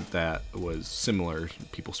reaction to that was similar.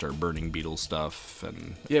 People started burning Beatles stuff,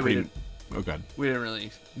 and oh god, we didn't really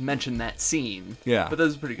mention that scene. Yeah, but that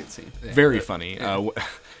was a pretty good scene. Very funny. Yeah.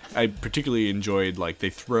 I particularly enjoyed they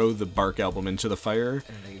throw the Bark album into the fire,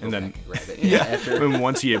 and then grab it. And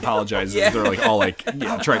once he apologizes, they're all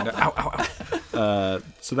trying to ow.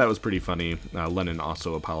 So that was pretty funny. Lennon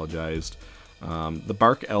also apologized. The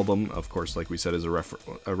Bark album, of course, like we said, is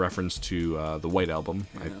a reference to the White Album,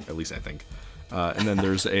 at least I think. And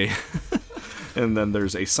then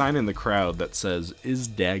there's a sign in the crowd that says "Is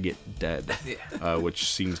Daggett dead?" Which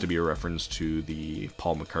seems to be a reference to the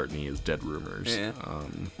Paul McCartney is dead rumors.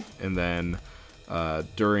 And then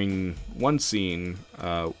during one scene,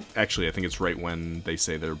 actually I think it's right when they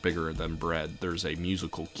say they're bigger than bread, there's a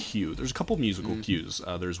musical cue. There's a couple musical cues.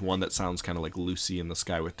 There's one that sounds kind of like Lucy in the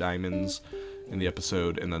Sky with Diamonds in the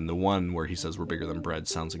episode, and then the one where he says we're bigger than bread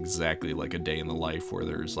sounds exactly like A Day in the Life, where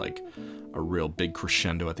there's a real big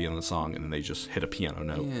crescendo at the end of the song and then they just hit a piano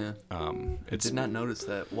note. I did not notice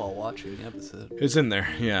that while watching the episode. It's in there.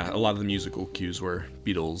 A lot of the musical cues were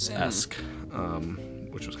Beatles-esque,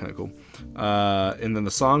 which was kind of cool. And then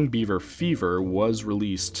the song Beaver Fever was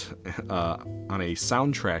released on a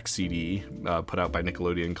soundtrack CD put out by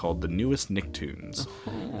Nickelodeon called The Newest Nicktoons.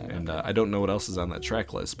 And I don't know what else is on that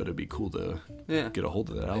track list, but it'd be cool to get a hold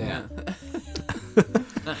of that album.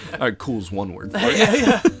 All right, cool's one word.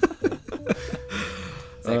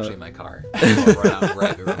 It's actually in my car. I'll run out and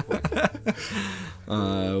grab it real quick.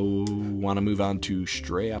 Want to move on to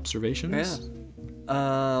stray observations?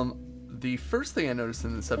 The first thing I noticed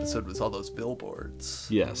in this episode was all those billboards.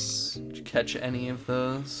 Yes. Did you catch any of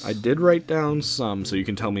those? I did write down some, so you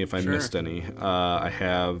can tell me if I missed any. I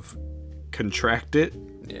have Contract It!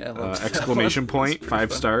 Exclamation point,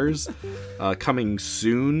 5 stars. Coming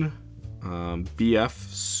soon.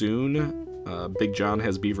 BF soon. Big John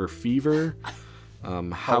has beaver fever.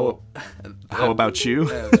 How about you?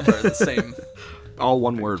 They're the same. All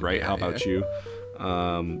one word, right? How about you?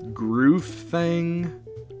 Groove Thing.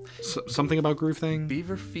 Something about Groove Thing?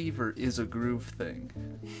 Beaver Fever is a groove thing,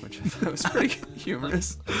 which I thought was pretty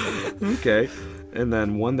humorous. Okay. And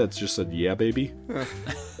then one that's just said, yeah, baby.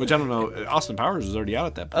 Which I don't know. Austin Powers was already out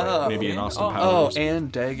at that point. Maybe in Austin Powers. Oh,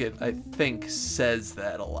 and Daggett, I think, says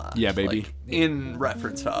that a lot. Yeah, baby. Like, in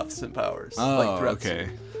reference to Austin Powers. Oh, like, throughout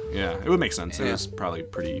okay. Yeah, it would make sense. It was probably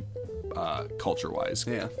pretty culture-wise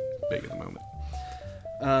big at the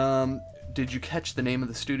moment. Did you catch the name of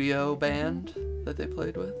the studio band that they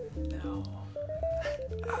played with?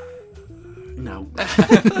 No.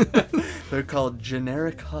 They're called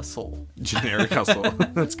Generic Hustle. Generic Hustle.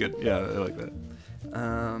 That's good. Yeah, I like that.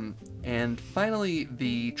 And finally,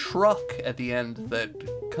 the truck at the end that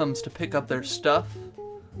comes to pick up their stuff.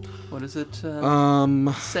 What does it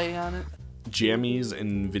say on it? Jammies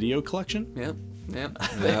and Video Collection? Yep. Yeah.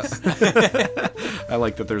 I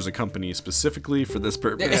like that there's a company specifically for this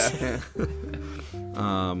purpose.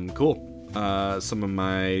 Cool. Some of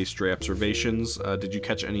my stray observations. Did you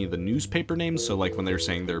catch any of the newspaper names? So like when they're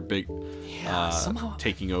saying they're big, somehow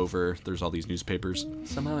taking over, there's all these newspapers.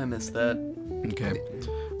 Somehow I missed that. Okay.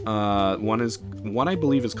 One I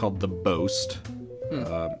believe is called The Boast.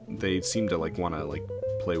 They seem to like want to like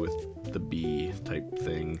play with the bee type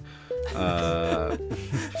thing.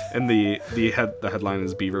 And the headline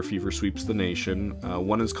is Beaver Fever Sweeps the Nation.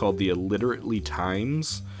 One is called The Illiterately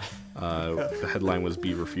Times. The headline was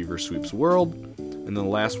Beaver Fever Sweeps World. And then the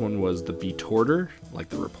last one was The Betorter, like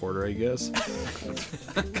the reporter, I guess.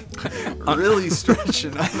 Really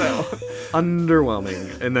stretching on that one.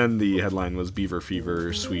 Underwhelming. And then the headline was Beaver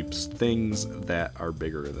Fever Sweeps Things That Are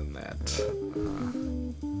Bigger Than That.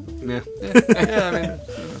 Yeah, I mean,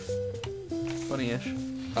 funny-ish.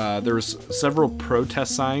 There was several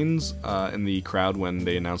protest signs in the crowd when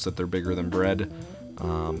they announced that they're bigger than bread.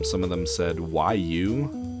 Some of them said, "Why you?"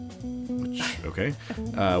 Which, okay.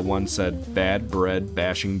 One said, "Bad bread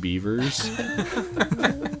bashing beavers."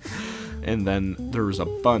 And then there was a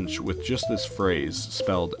bunch with just this phrase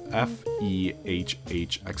spelled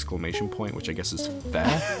F-E-H-H exclamation point, which I guess is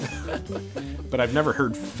fe. But I've never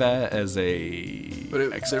heard fe as a...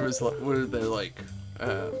 But there was, what are they, like...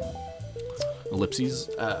 ellipses?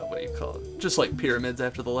 What do you call it? Just like pyramids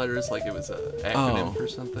after the letters, like it was an acronym for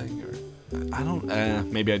something, or... I don't...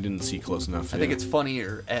 maybe I didn't see close enough. I think it's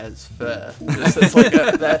funnier as fe. Just, it's like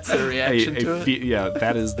that's the reaction to it. Yeah,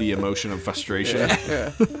 that is the emotion of frustration.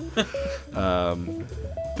 Yeah.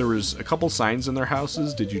 There was a couple signs in their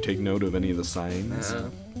houses. Did you take note of any of the signs?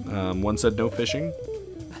 One said no fishing.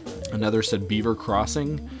 Another said beaver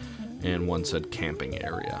crossing. And one said camping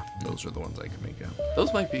area. Those are the ones I could make out.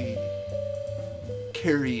 Those might be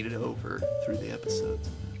carried over through the episodes.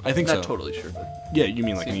 I think so. Not totally sure, but... Yeah, you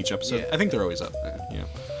mean like in each episode? Yeah. I think they're always up.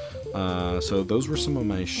 Yeah. So those were some of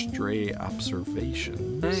my stray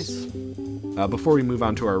observations. Nice. Before we move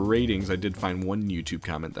on to our ratings, I did find one YouTube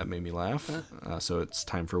comment that made me laugh. So it's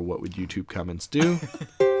time for What Would YouTube Comments Do?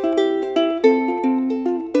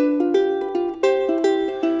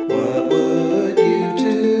 What would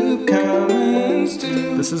YouTube comments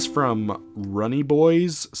do? This is from Runny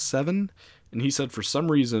Boys 7. And he said, for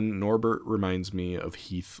some reason, Norbert reminds me of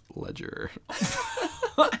Heath Ledger.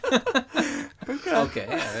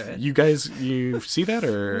 Okay. You guys, you see that,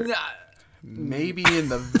 or? Maybe in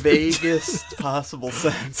the vaguest possible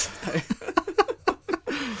sense.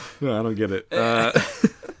 No, I don't get it. But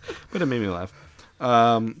it made me laugh.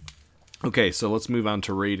 Okay, so let's move on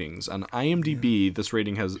to ratings. On IMDb, this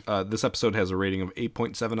episode has a rating of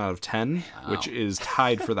 8.7 out of 10, which is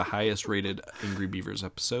tied for the highest rated Angry Beavers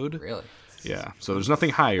episode. Really? Yeah, so there's nothing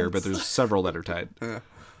higher, but there's several that are tied.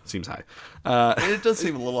 Seems high. It does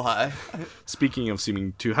seem a little high. Speaking of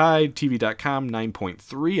seeming too high, TV.com,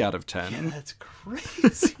 9.3 out of 10. Yeah, that's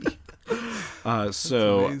crazy.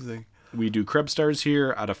 So amazing. We do Krebs stars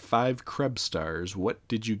here. Out of 5 Krebs stars, what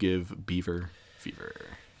did you give Beaver Fever?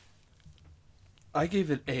 I gave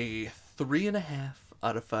it a 3.5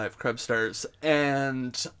 out of 5 Krebs stars,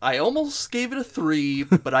 and I almost gave it a 3,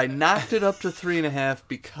 but I knocked it up to 3.5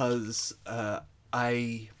 because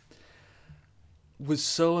I was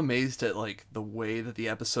so amazed at like the way that the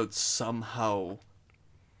episode somehow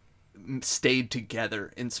stayed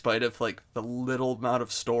together in spite of like the little amount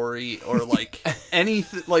of story or like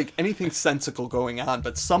anything sensical going on,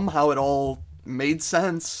 but somehow it all made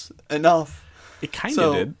sense enough. It kind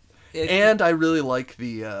of did. And I really like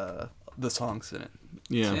the songs in it.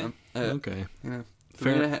 Yeah. Okay. Yeah.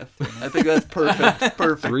 Fair. 3.5. I think that's perfect.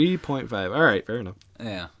 Perfect. 3.5. All right. Fair enough.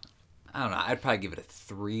 Yeah. I don't know. I'd probably give it a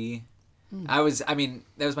 3. That was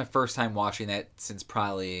my first time watching that since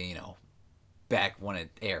probably, back when it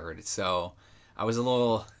aired. So I was a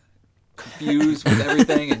little confused with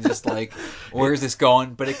everything and just like, where's this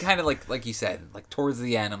going? But it kind of like you said, like towards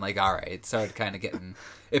the end, I'm like, all right, it started kind of getting,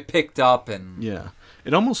 it picked up and Yeah.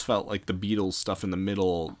 It almost felt like the Beatles stuff in the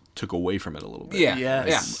middle took away from it a little bit. yeah,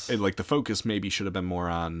 Yes. Like the focus maybe should have been more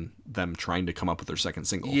on them trying to come up with their second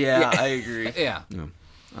single. Yeah, I agree. yeah.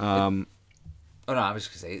 Um, Oh no, I was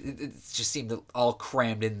just gonna say it just seemed all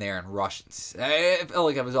crammed in there and rushed. I felt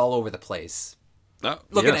like I was all over the place.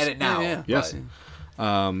 Looking yes. at it now, Yeah, Yes.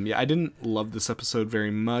 but- Yeah, I didn't love this episode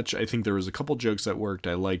very much. I think there was a couple jokes that worked.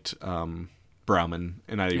 I liked Browman,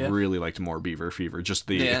 and I really liked More Beaver Fever. Just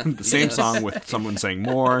the the same song with someone saying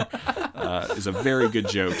more is a very good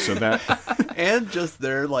joke. So that And just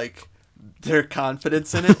their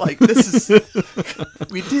confidence in it. Like, this is,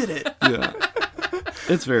 we did it. yeah,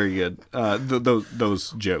 it's very good.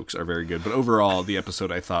 Those jokes are very good. But overall, the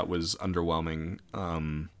episode I thought was underwhelming.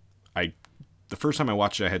 The first time I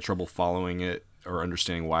watched it, I had trouble following it or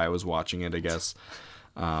understanding why I was watching it. I guess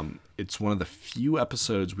it's one of the few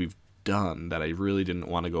episodes we've done that I really didn't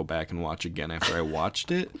want to go back and watch again after I watched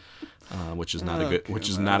it, which is not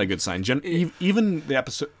a good sign. Even the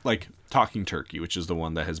episode like Talking Turkey, which is the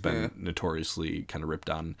one that has been notoriously kind of ripped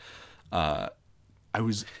on. I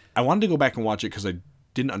wanted to go back and watch it because I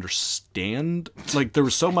didn't understand. Like, there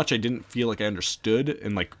was so much I didn't feel like I understood,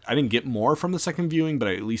 and like I didn't get more from the second viewing, but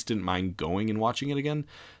I at least didn't mind going and watching it again.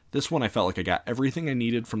 This one I felt like I got everything I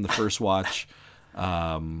needed from the first watch.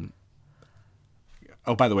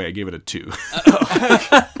 Oh, by the way, I gave it a 2.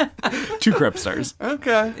 2 Krebs stars.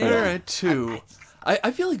 Okay, all right, 2.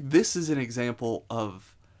 I feel like this is an example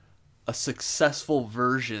of a successful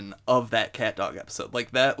version of that Cat Dog episode.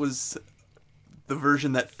 Like, that was the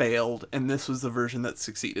version that failed, and this was the version that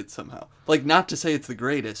succeeded somehow. Like, not to say it's the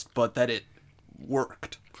greatest, but that it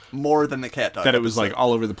worked more than the Cat Dog That it was episode. like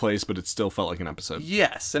all over the place, but it still felt like an episode.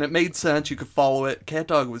 Yes, and it made sense. You could follow it. Cat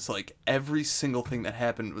Dog was like, every single thing that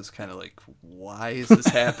happened was kind of like, why is this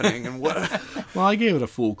happening? And what? Well, I gave it a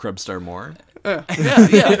full Krebs star more. Yeah,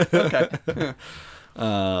 okay.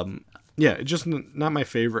 Yeah, it's just not my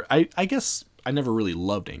favorite. I guess I never really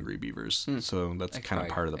loved Angry Beavers, so that's kind of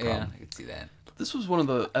part of the problem. Yeah, I could see that. This was one of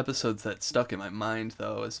the episodes that stuck in my mind,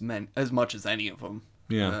 though, as much as any of them.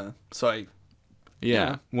 Yeah.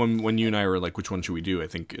 Yeah. When you and I were like, which one should we do? I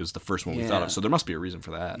think is the first one we thought Yeah. of. So there must be a reason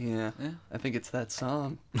for that. Yeah. I think it's that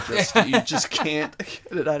song. You just can't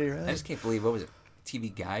get it out of your head. I just can't believe, what was it?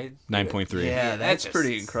 TV Guide? 9.3. Yeah, that's just-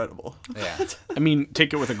 pretty incredible. Yeah. I mean,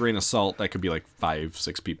 take it with a grain of salt. That could be like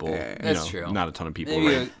 5-6 people. Yeah, that's true. Not a ton of people.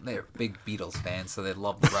 Maybe Right? they're big Beatles fans, so they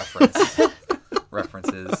love the reference.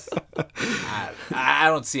 references. I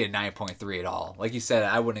don't see a 9.3 at all. Like you said,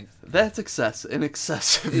 I wouldn't. That's an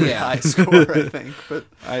excessively Yeah. high score, I think. But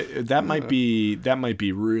That might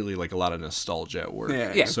be really like a lot of nostalgia at work.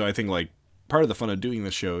 Yeah. So I think like part of the fun of doing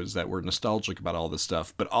this show is that we're nostalgic about all this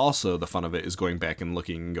stuff, but also the fun of it is going back and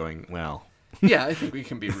looking and going, well, yeah, I think we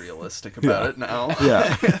can be realistic about it now.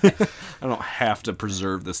 yeah, I don't have to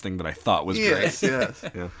preserve this thing that I thought was Yes, great. yes.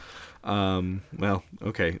 Yeah. Well,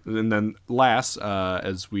 okay. And then last,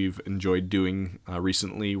 as we've enjoyed doing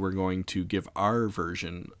recently, we're going to give our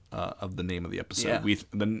version of the name of the episode. Yeah.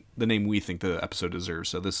 The name we think the episode deserves.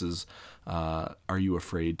 So this is, Are You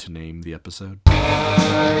Afraid to Name the Episode?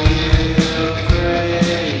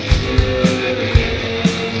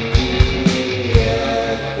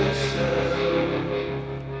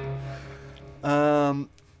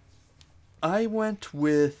 I went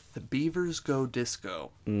with Beavers Go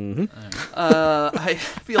Disco. Mm-hmm. I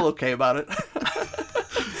feel okay about it.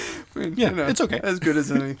 I mean, Yeah, it's okay. As good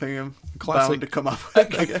as anything I'm Classic. bound to come up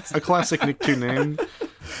with, I guess. A classic Nicktoon name.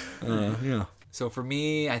 Yeah. So for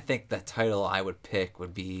me, I think the title I would pick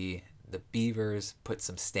would be The Beavers Put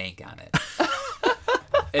Some Stank on It.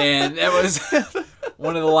 And that was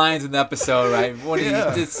one of the lines in the episode, right? When he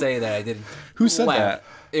did say that, I didn't. Who said laugh. that?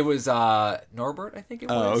 It was Norbert, I think it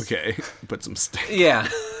was. Oh, okay. Put some steak. Yeah.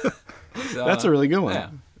 So, That's a really good one. yeah.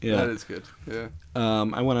 Yeah. That is good. Yeah.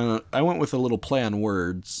 I went with a little play on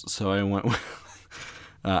words, so I went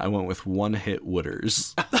with One Hit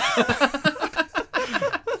Wooders.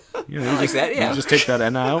 I like that, yeah. You just take that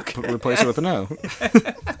N out, replace it with an O.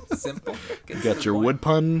 Simple. You got your wood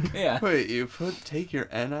pun. Yeah. Wait, take your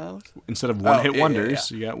N out? Instead of One Hit yeah, Wonders,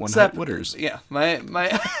 yeah. you got One Except- Hit Wooders. Yeah, my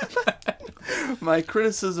my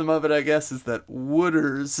criticism of it, I guess, is that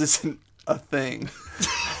Wooders isn't a thing.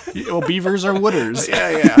 Well, beavers are wooders.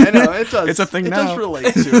 Yeah, I know it does. It's a thing it now. does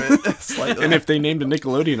relate to it slightly. And if they named a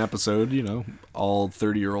Nickelodeon episode, all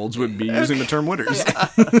 30-year-olds would be using the term wooders.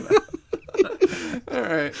 all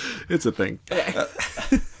right, It's a thing.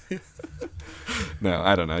 No,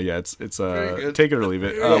 I don't know. Yeah, it's good. take it or leave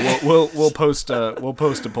it. We'll post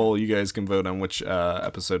a poll. You guys can vote on which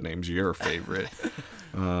episode name's your favorite.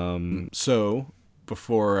 So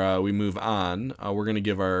before we move on, we're gonna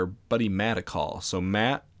give our buddy Matt a call. So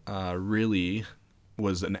Matt really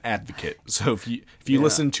was an advocate. So if you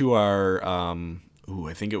listen to our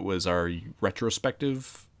I think it was our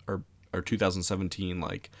retrospective, our 2017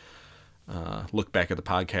 look back at the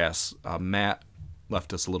podcast. Matt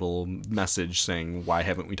left us a little message saying, why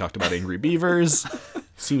haven't we talked about Angry Beavers?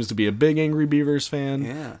 Seems to be a big Angry Beavers fan.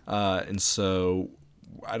 Yeah. And so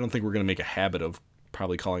I don't think we're going to make a habit of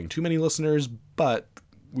probably calling too many listeners, but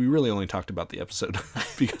we really only talked about the episode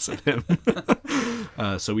because of him.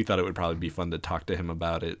 So we thought it would probably be fun to talk to him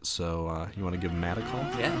about it. So you want to give Matt a call?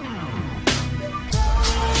 Yeah.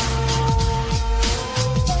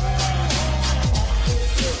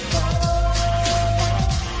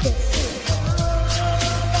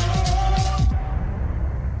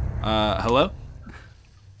 Hello?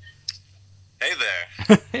 Hey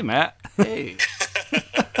there. Hey, Matt. Hey.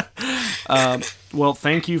 Well,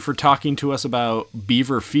 thank you for talking to us about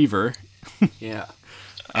Beaver Fever. Yeah.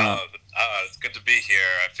 It's good to be here.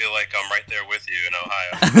 I feel like I'm right there with you in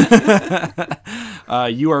Ohio.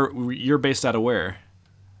 You're based out of where?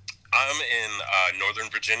 I'm in Northern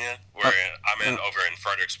Virginia. I'm over in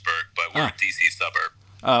Fredericksburg, but we're a DC suburb.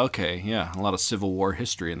 Oh, okay. Yeah, a lot of Civil War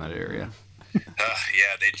history in that area.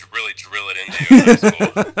 Yeah, they really drill it into you in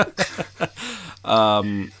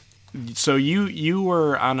high school. So you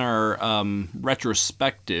were on our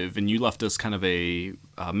retrospective, and you left us kind of a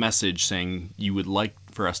message saying you would like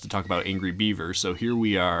for us to talk about Angry Beaver. So here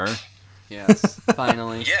we are. Yes,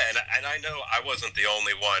 finally. Yeah, and I know I wasn't the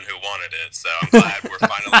only one who wanted it, so I'm glad we're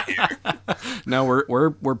finally here. No,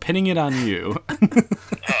 we're pinning it on you.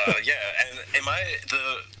 Yeah, and am I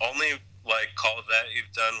the only call that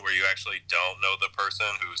you've done where you actually don't know the person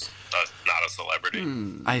who's not a celebrity?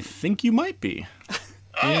 I think you might be.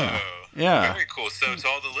 Oh, yeah. Very cool. So to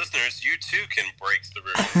all the listeners, you too can break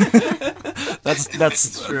through.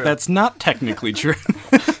 That's not technically true.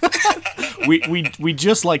 we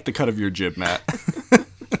just like the cut of your jib, Matt.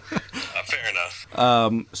 Fair enough.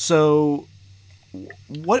 So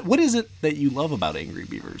what is it that you love about Angry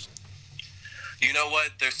Beavers? You know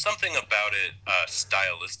what? There's something about it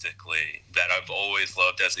stylistically that I've always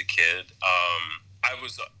loved as a kid. I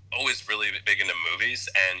was always really big into movies,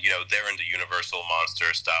 and they're into Universal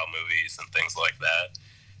monster style movies and things like that.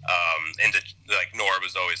 And Norb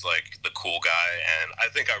was always the cool guy, and I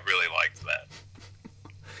think I really liked that.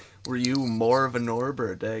 Were you more of a Norb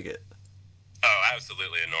or a Daggett? Oh,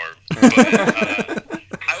 absolutely a Norb. But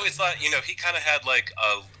I always thought, he kind of had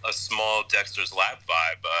a small Dexter's Lab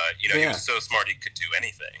vibe. He was so smart he could do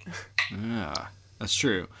anything. Yeah, that's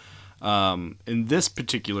true. In this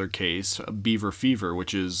particular case, Beaver Fever,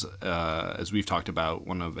 which is, as we've talked about,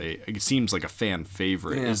 it seems like a fan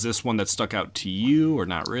favorite. Yeah. Is this one that stuck out to you or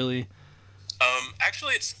not really?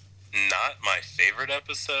 Actually, it's not my favorite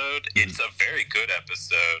episode. It's a very good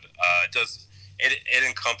episode. It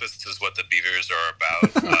encompasses what the Beavers are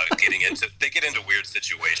about. They get into weird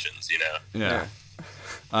situations, Yeah.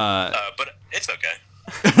 But it's okay.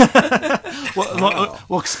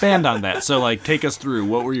 Well, expand on that. So, take us through.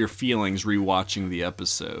 What were your feelings rewatching the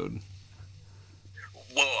episode?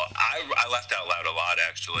 Well, I laughed out loud a lot,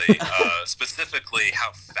 actually. Specifically,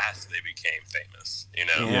 how fast they became famous.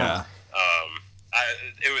 Yeah.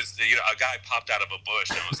 It was a guy popped out of a bush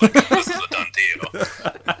and was like, "This is a done deal."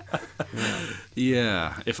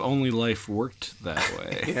 Yeah. If only life worked that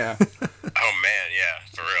way. Yeah. Oh man, yeah,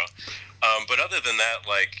 for real. But other than that,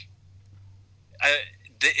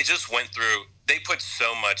 it just went through. They put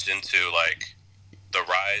so much into the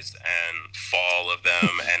rise and fall of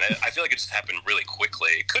them, and I feel like it just happened really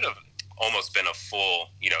quickly. It could have almost been a full,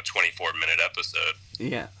 24-minute episode.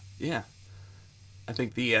 Yeah, yeah. I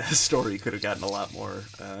think the story could have gotten a lot more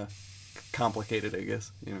complicated, I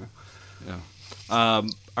guess. Yeah.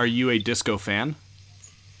 Are you a disco fan?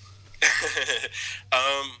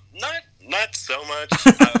 Not so much.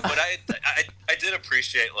 But I did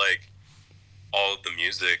appreciate all of the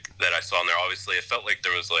music that I saw in there. Obviously, it felt like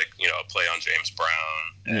there was a play on James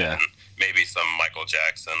Brown and maybe some Michael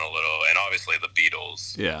Jackson a little, and obviously the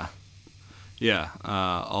Beatles. Yeah. Yeah.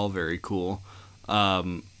 All very cool.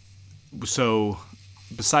 So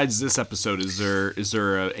besides this episode, is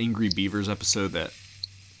there a Angry Beavers episode that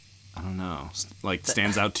I don't know,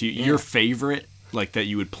 stands out to you? Yeah. Your favorite, that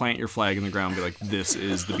you would plant your flag in the ground and be like, this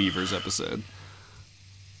is the Beavers episode?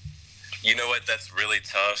 You know what? That's really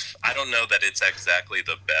tough. I don't know that it's exactly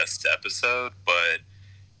the best episode, but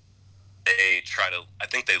I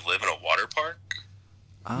think they live in a water park.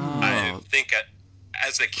 Oh. I think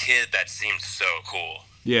as a kid, that seemed so cool.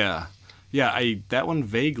 Yeah. Yeah, that one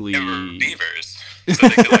vaguely... They were beavers, so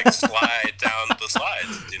they could, like, slide down the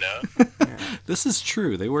slides, you know? This is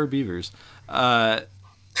true. They were beavers. Yeah,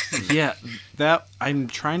 that... I'm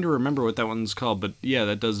trying to remember what that one's called, but yeah,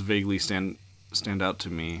 that does vaguely stand out to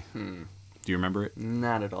me. Do you remember it?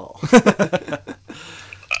 Not at all. Which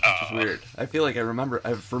is weird. I feel like I've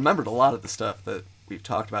remembered a lot of the stuff that we've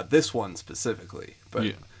talked about. This one specifically, but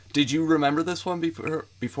Yeah. Did you remember this one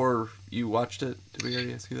before you watched it? Did we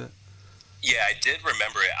already ask you that? Yeah, I did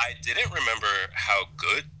remember it. I didn't remember how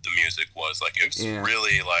good the music was. Like, it was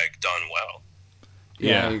really, like, done well.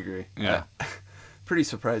 Yeah, I agree. Yeah. Pretty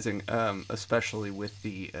surprising, especially with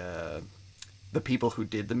the people who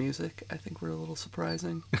did the music. I think were a little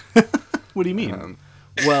surprising. What do you mean?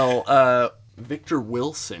 Victor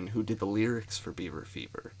Wilson, who did the lyrics for Beaver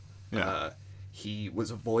Fever. Yeah. He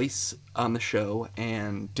was a voice on the show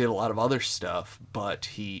and did a lot of other stuff, but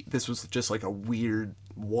this was just like a weird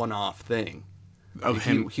one-off thing. Of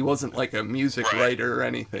him? He wasn't like a music writer or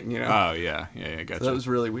anything, you know? Oh, yeah, gotcha. So that was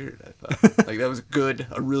really weird, I thought. Like, that was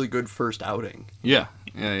a really good first outing. Yeah.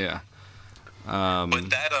 But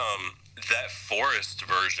that forest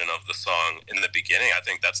version of the song in the beginning, I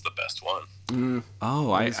think that's the best one.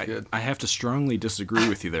 I have to strongly disagree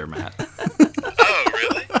with you there, Matt. Oh,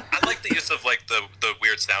 really? I like the use of, like, the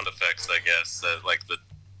weird sound effects, I guess, like the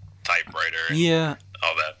typewriter and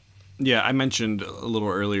all that. Yeah, I mentioned a little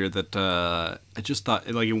earlier that I just thought,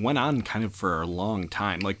 like, it went on kind of for a long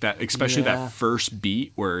time. Like, that, especially that first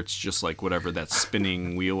beat where it's just, like, whatever, that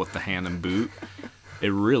spinning wheel with the hand and boot. It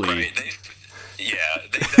really... Right.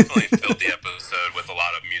 They definitely filled the episode with a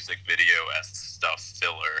lot of music video-esque stuff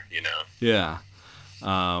filler, you know? Yeah.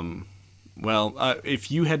 Well, if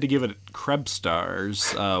you had to give it Krebs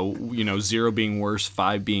stars, 0 being worst,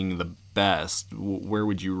 5 being the best, where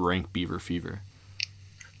would you rank Beaver Fever?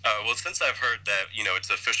 Well, since I've heard that, it's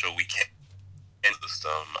official, we can't end the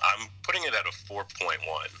system, I'm putting it at a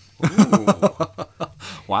 4.1. Ooh.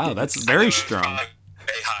 Wow, that's very strong.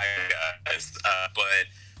 Very high, guys. But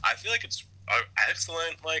I feel like it's an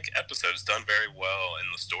excellent, episode. It's done very well in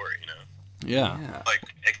the story, you know? Yeah. Like,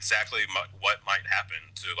 exactly what might happen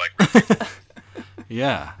to,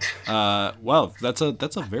 Yeah. Well, that's a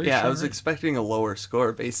very Yeah, strong I was expecting a lower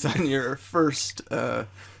score based on your first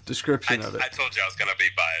description of it. I told you I was going to be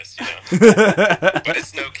biased, you know? But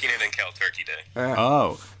it's no Kenan and Kel Turkey Day.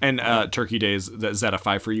 Oh, and Turkey Day, is that a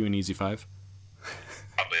 5 for you, an easy 5?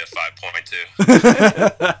 Probably a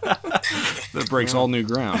 5.2. That breaks all new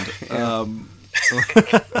ground.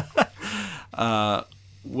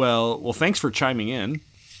 Well, thanks for chiming in.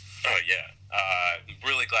 Oh, yeah.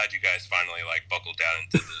 Really glad you guys finally, buckled down and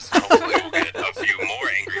did this. Hopefully we'll get a few more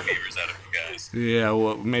Angry Beavers out of you guys. Yeah,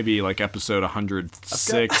 well, maybe, episode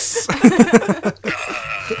 106. You're going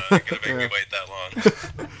to make me wait that long.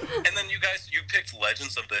 And then you guys, you picked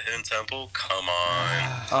Legends of the Hidden Temple? Come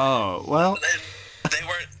on. Oh, well...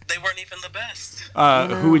 They weren't even the best.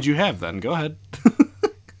 Who would you have, then? Go ahead.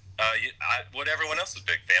 What everyone else would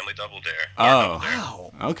pick, Family Double Dare. Oh,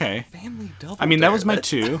 wow. Okay. Family Double I mean, Dare. that was my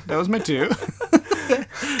 2.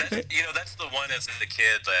 That's the one as a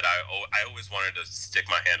kid that I always wanted to stick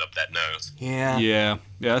my hand up that nose. Yeah. Yeah,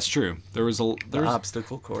 that's true. There was the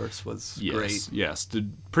obstacle course was great. Yes, to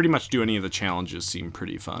pretty much do any of the challenges seemed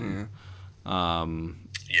pretty fun.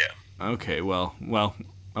 Yeah. Okay, well,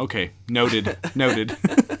 okay, noted.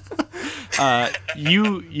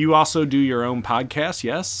 You also do your own podcast,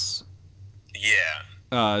 yes?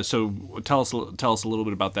 Yeah. So tell us a little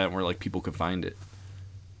bit about that and where people can find it.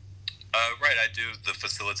 Right, I do the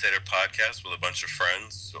Facilitator podcast with a bunch of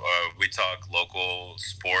friends. We talk local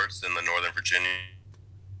sports in the Northern Virginia,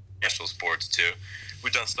 national sports too.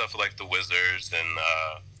 We've done stuff like the Wizards and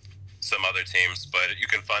some other teams, but you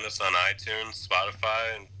can find us on iTunes,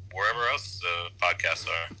 Spotify, and wherever else podcasts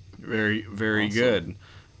are. Very, very Awesome. good.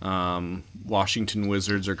 Washington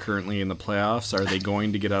Wizards are currently in the playoffs. Are they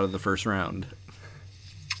going to get out of the first round?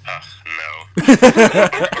 No.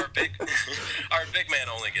 our big man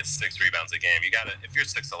only gets 6 rebounds a game. If you're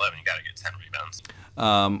 6'11", you gotta get 10 rebounds.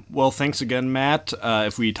 Well, thanks again, Matt.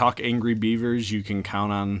 If we talk Angry Beavers, you can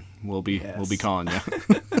count on we'll be calling you.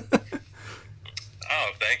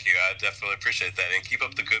 Oh, thank you. I definitely appreciate that. And keep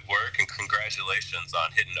up the good work, and congratulations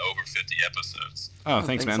on hitting over 50 episodes. Oh,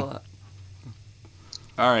 thanks, man. a lot.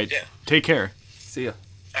 All right. Yeah. Take care. See ya.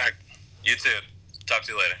 All right. You too. Talk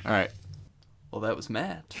to you later. All right. Well, that was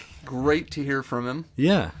Matt. Great to hear from him.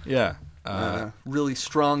 Yeah. Really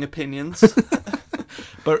strong opinions.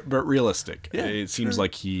 But realistic. Yeah, it seems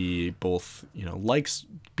like he both likes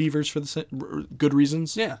beavers for good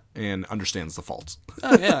reasons. Yeah. And understands the faults.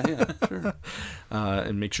 Oh, yeah, sure.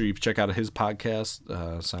 And make sure you check out his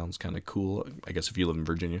podcast. Sounds kind of cool. I guess if you live in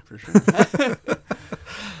Virginia. For sure.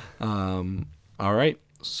 All right.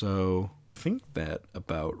 So I think that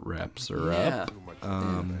about wraps her up.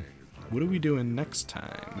 What are we doing next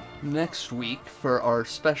time? Next week, for our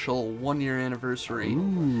special 1-year anniversary,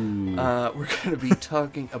 we're going to be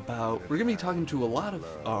talking to a lot of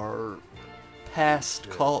our past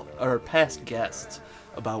guests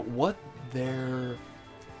about what their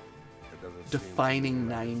defining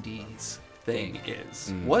 90s thing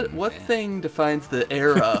is. What thing defines the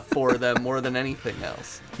era for them more than anything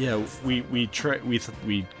else? Yeah, we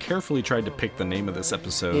carefully tried to pick the name of this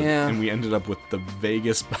episode, and we ended up with the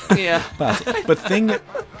vaguest possible. But thing,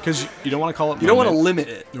 because you don't want to call it. You don't want to limit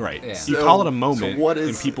it, right? Yeah. You call it a moment, so what is,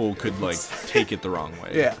 and people could take it the wrong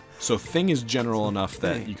way. Yeah. So thing is general enough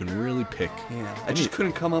that you can really pick. Yeah. I just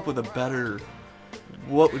couldn't come up with a better.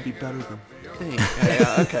 What would be better than thing?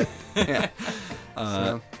 Yeah. Okay. Yeah.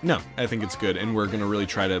 No, I think it's good, and we're gonna really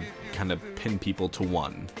try to kind of pin people to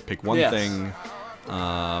pick one thing,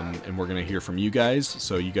 and we're gonna hear from you guys.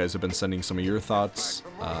 So you guys have been sending some of your thoughts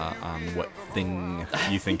on what thing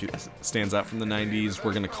you think stands out from the 90s.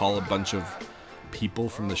 We're gonna call a bunch of people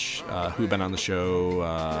from the who've been on the show.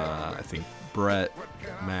 I think Brett,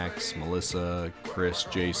 Max, Melissa, Chris,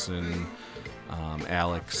 Jason,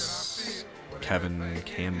 Alex, Kevin,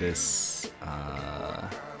 Candace. Am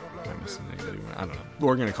I missing anybody? I don't know.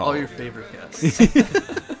 We're gonna call all your favorite guests.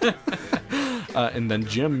 And then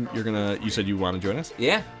Jim, you said you want to join us?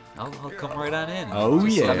 Yeah, I'll come right on in. Oh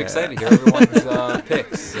yeah, I'm excited to hear everyone's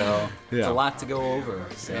picks. So it's a lot to go over.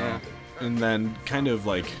 So. Yeah. And then kind of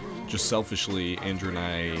just selfishly, Andrew and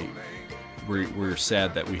I, we're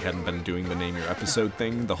sad that we hadn't been doing the name your episode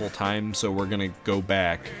thing the whole time. So we're gonna go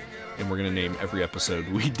back. And we're going to name every episode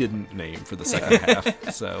we didn't name for the second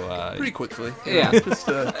half. So pretty quickly. Yeah. just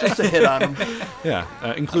a hit on them. Yeah,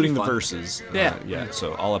 including the verses. Yeah.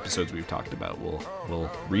 So all episodes we've talked about, we'll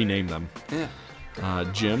rename them. Yeah.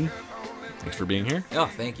 Jim, thanks for being here. Oh,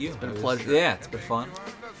 thank you. It's been a pleasure. Yeah, it's been fun.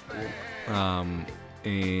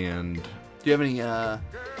 And do you have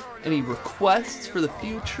any requests for the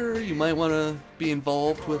future? You might want to be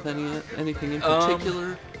involved with anything in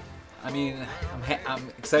particular? I mean, I'm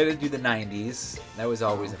excited to do the 90s. That was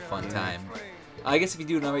always a fun time. I guess if you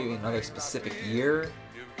do another specific year,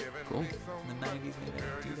 cool. In the 90s, maybe I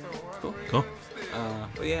do that. Cool.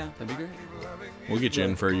 But yeah, that'd be great. We'll get you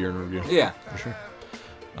in for a year in review. Yeah, for sure.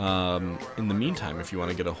 In the meantime, if you want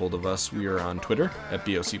to get a hold of us, we are on Twitter at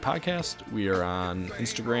BOC Podcast. We are on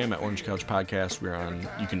Instagram at Orange Couch Podcast.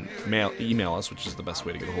 You can email us, which is the best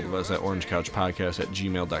way to get a hold of us, at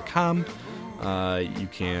orangecouchpodcast@gmail.com. You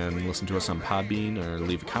can listen to us on Podbean or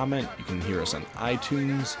leave a comment. You can hear us on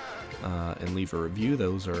iTunes and leave a review.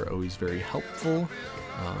 Those are always very helpful.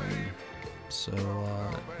 So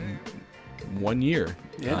 1 year.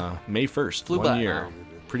 Yeah. May 1st. Flew 1 by. year.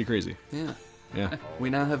 Pretty crazy. Yeah. Yeah. We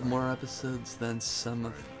now have more episodes than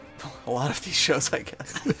a lot of these shows, I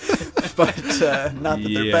guess. But not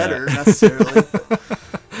that they're better necessarily.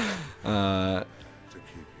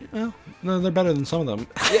 Well, no, they're better than some of them.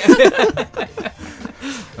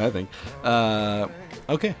 I think.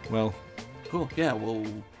 Okay, well. Cool. Yeah,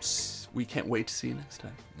 we can't wait to see you next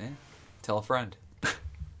time. Yeah. Tell a friend.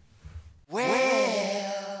 WART,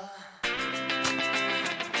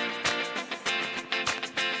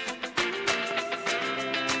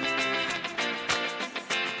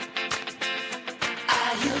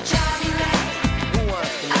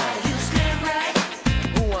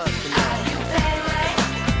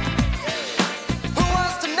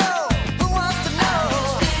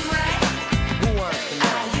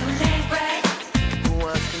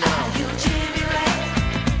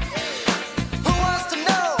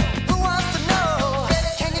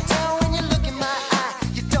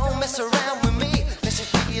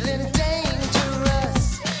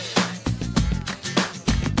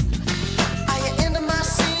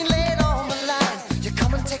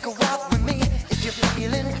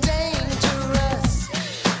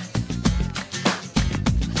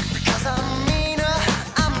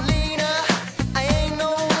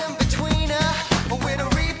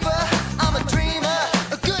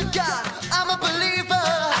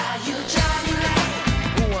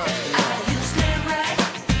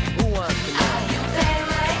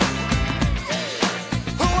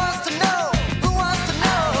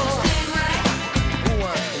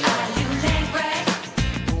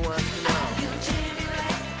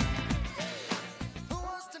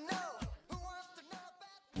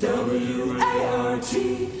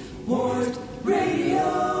 Ward.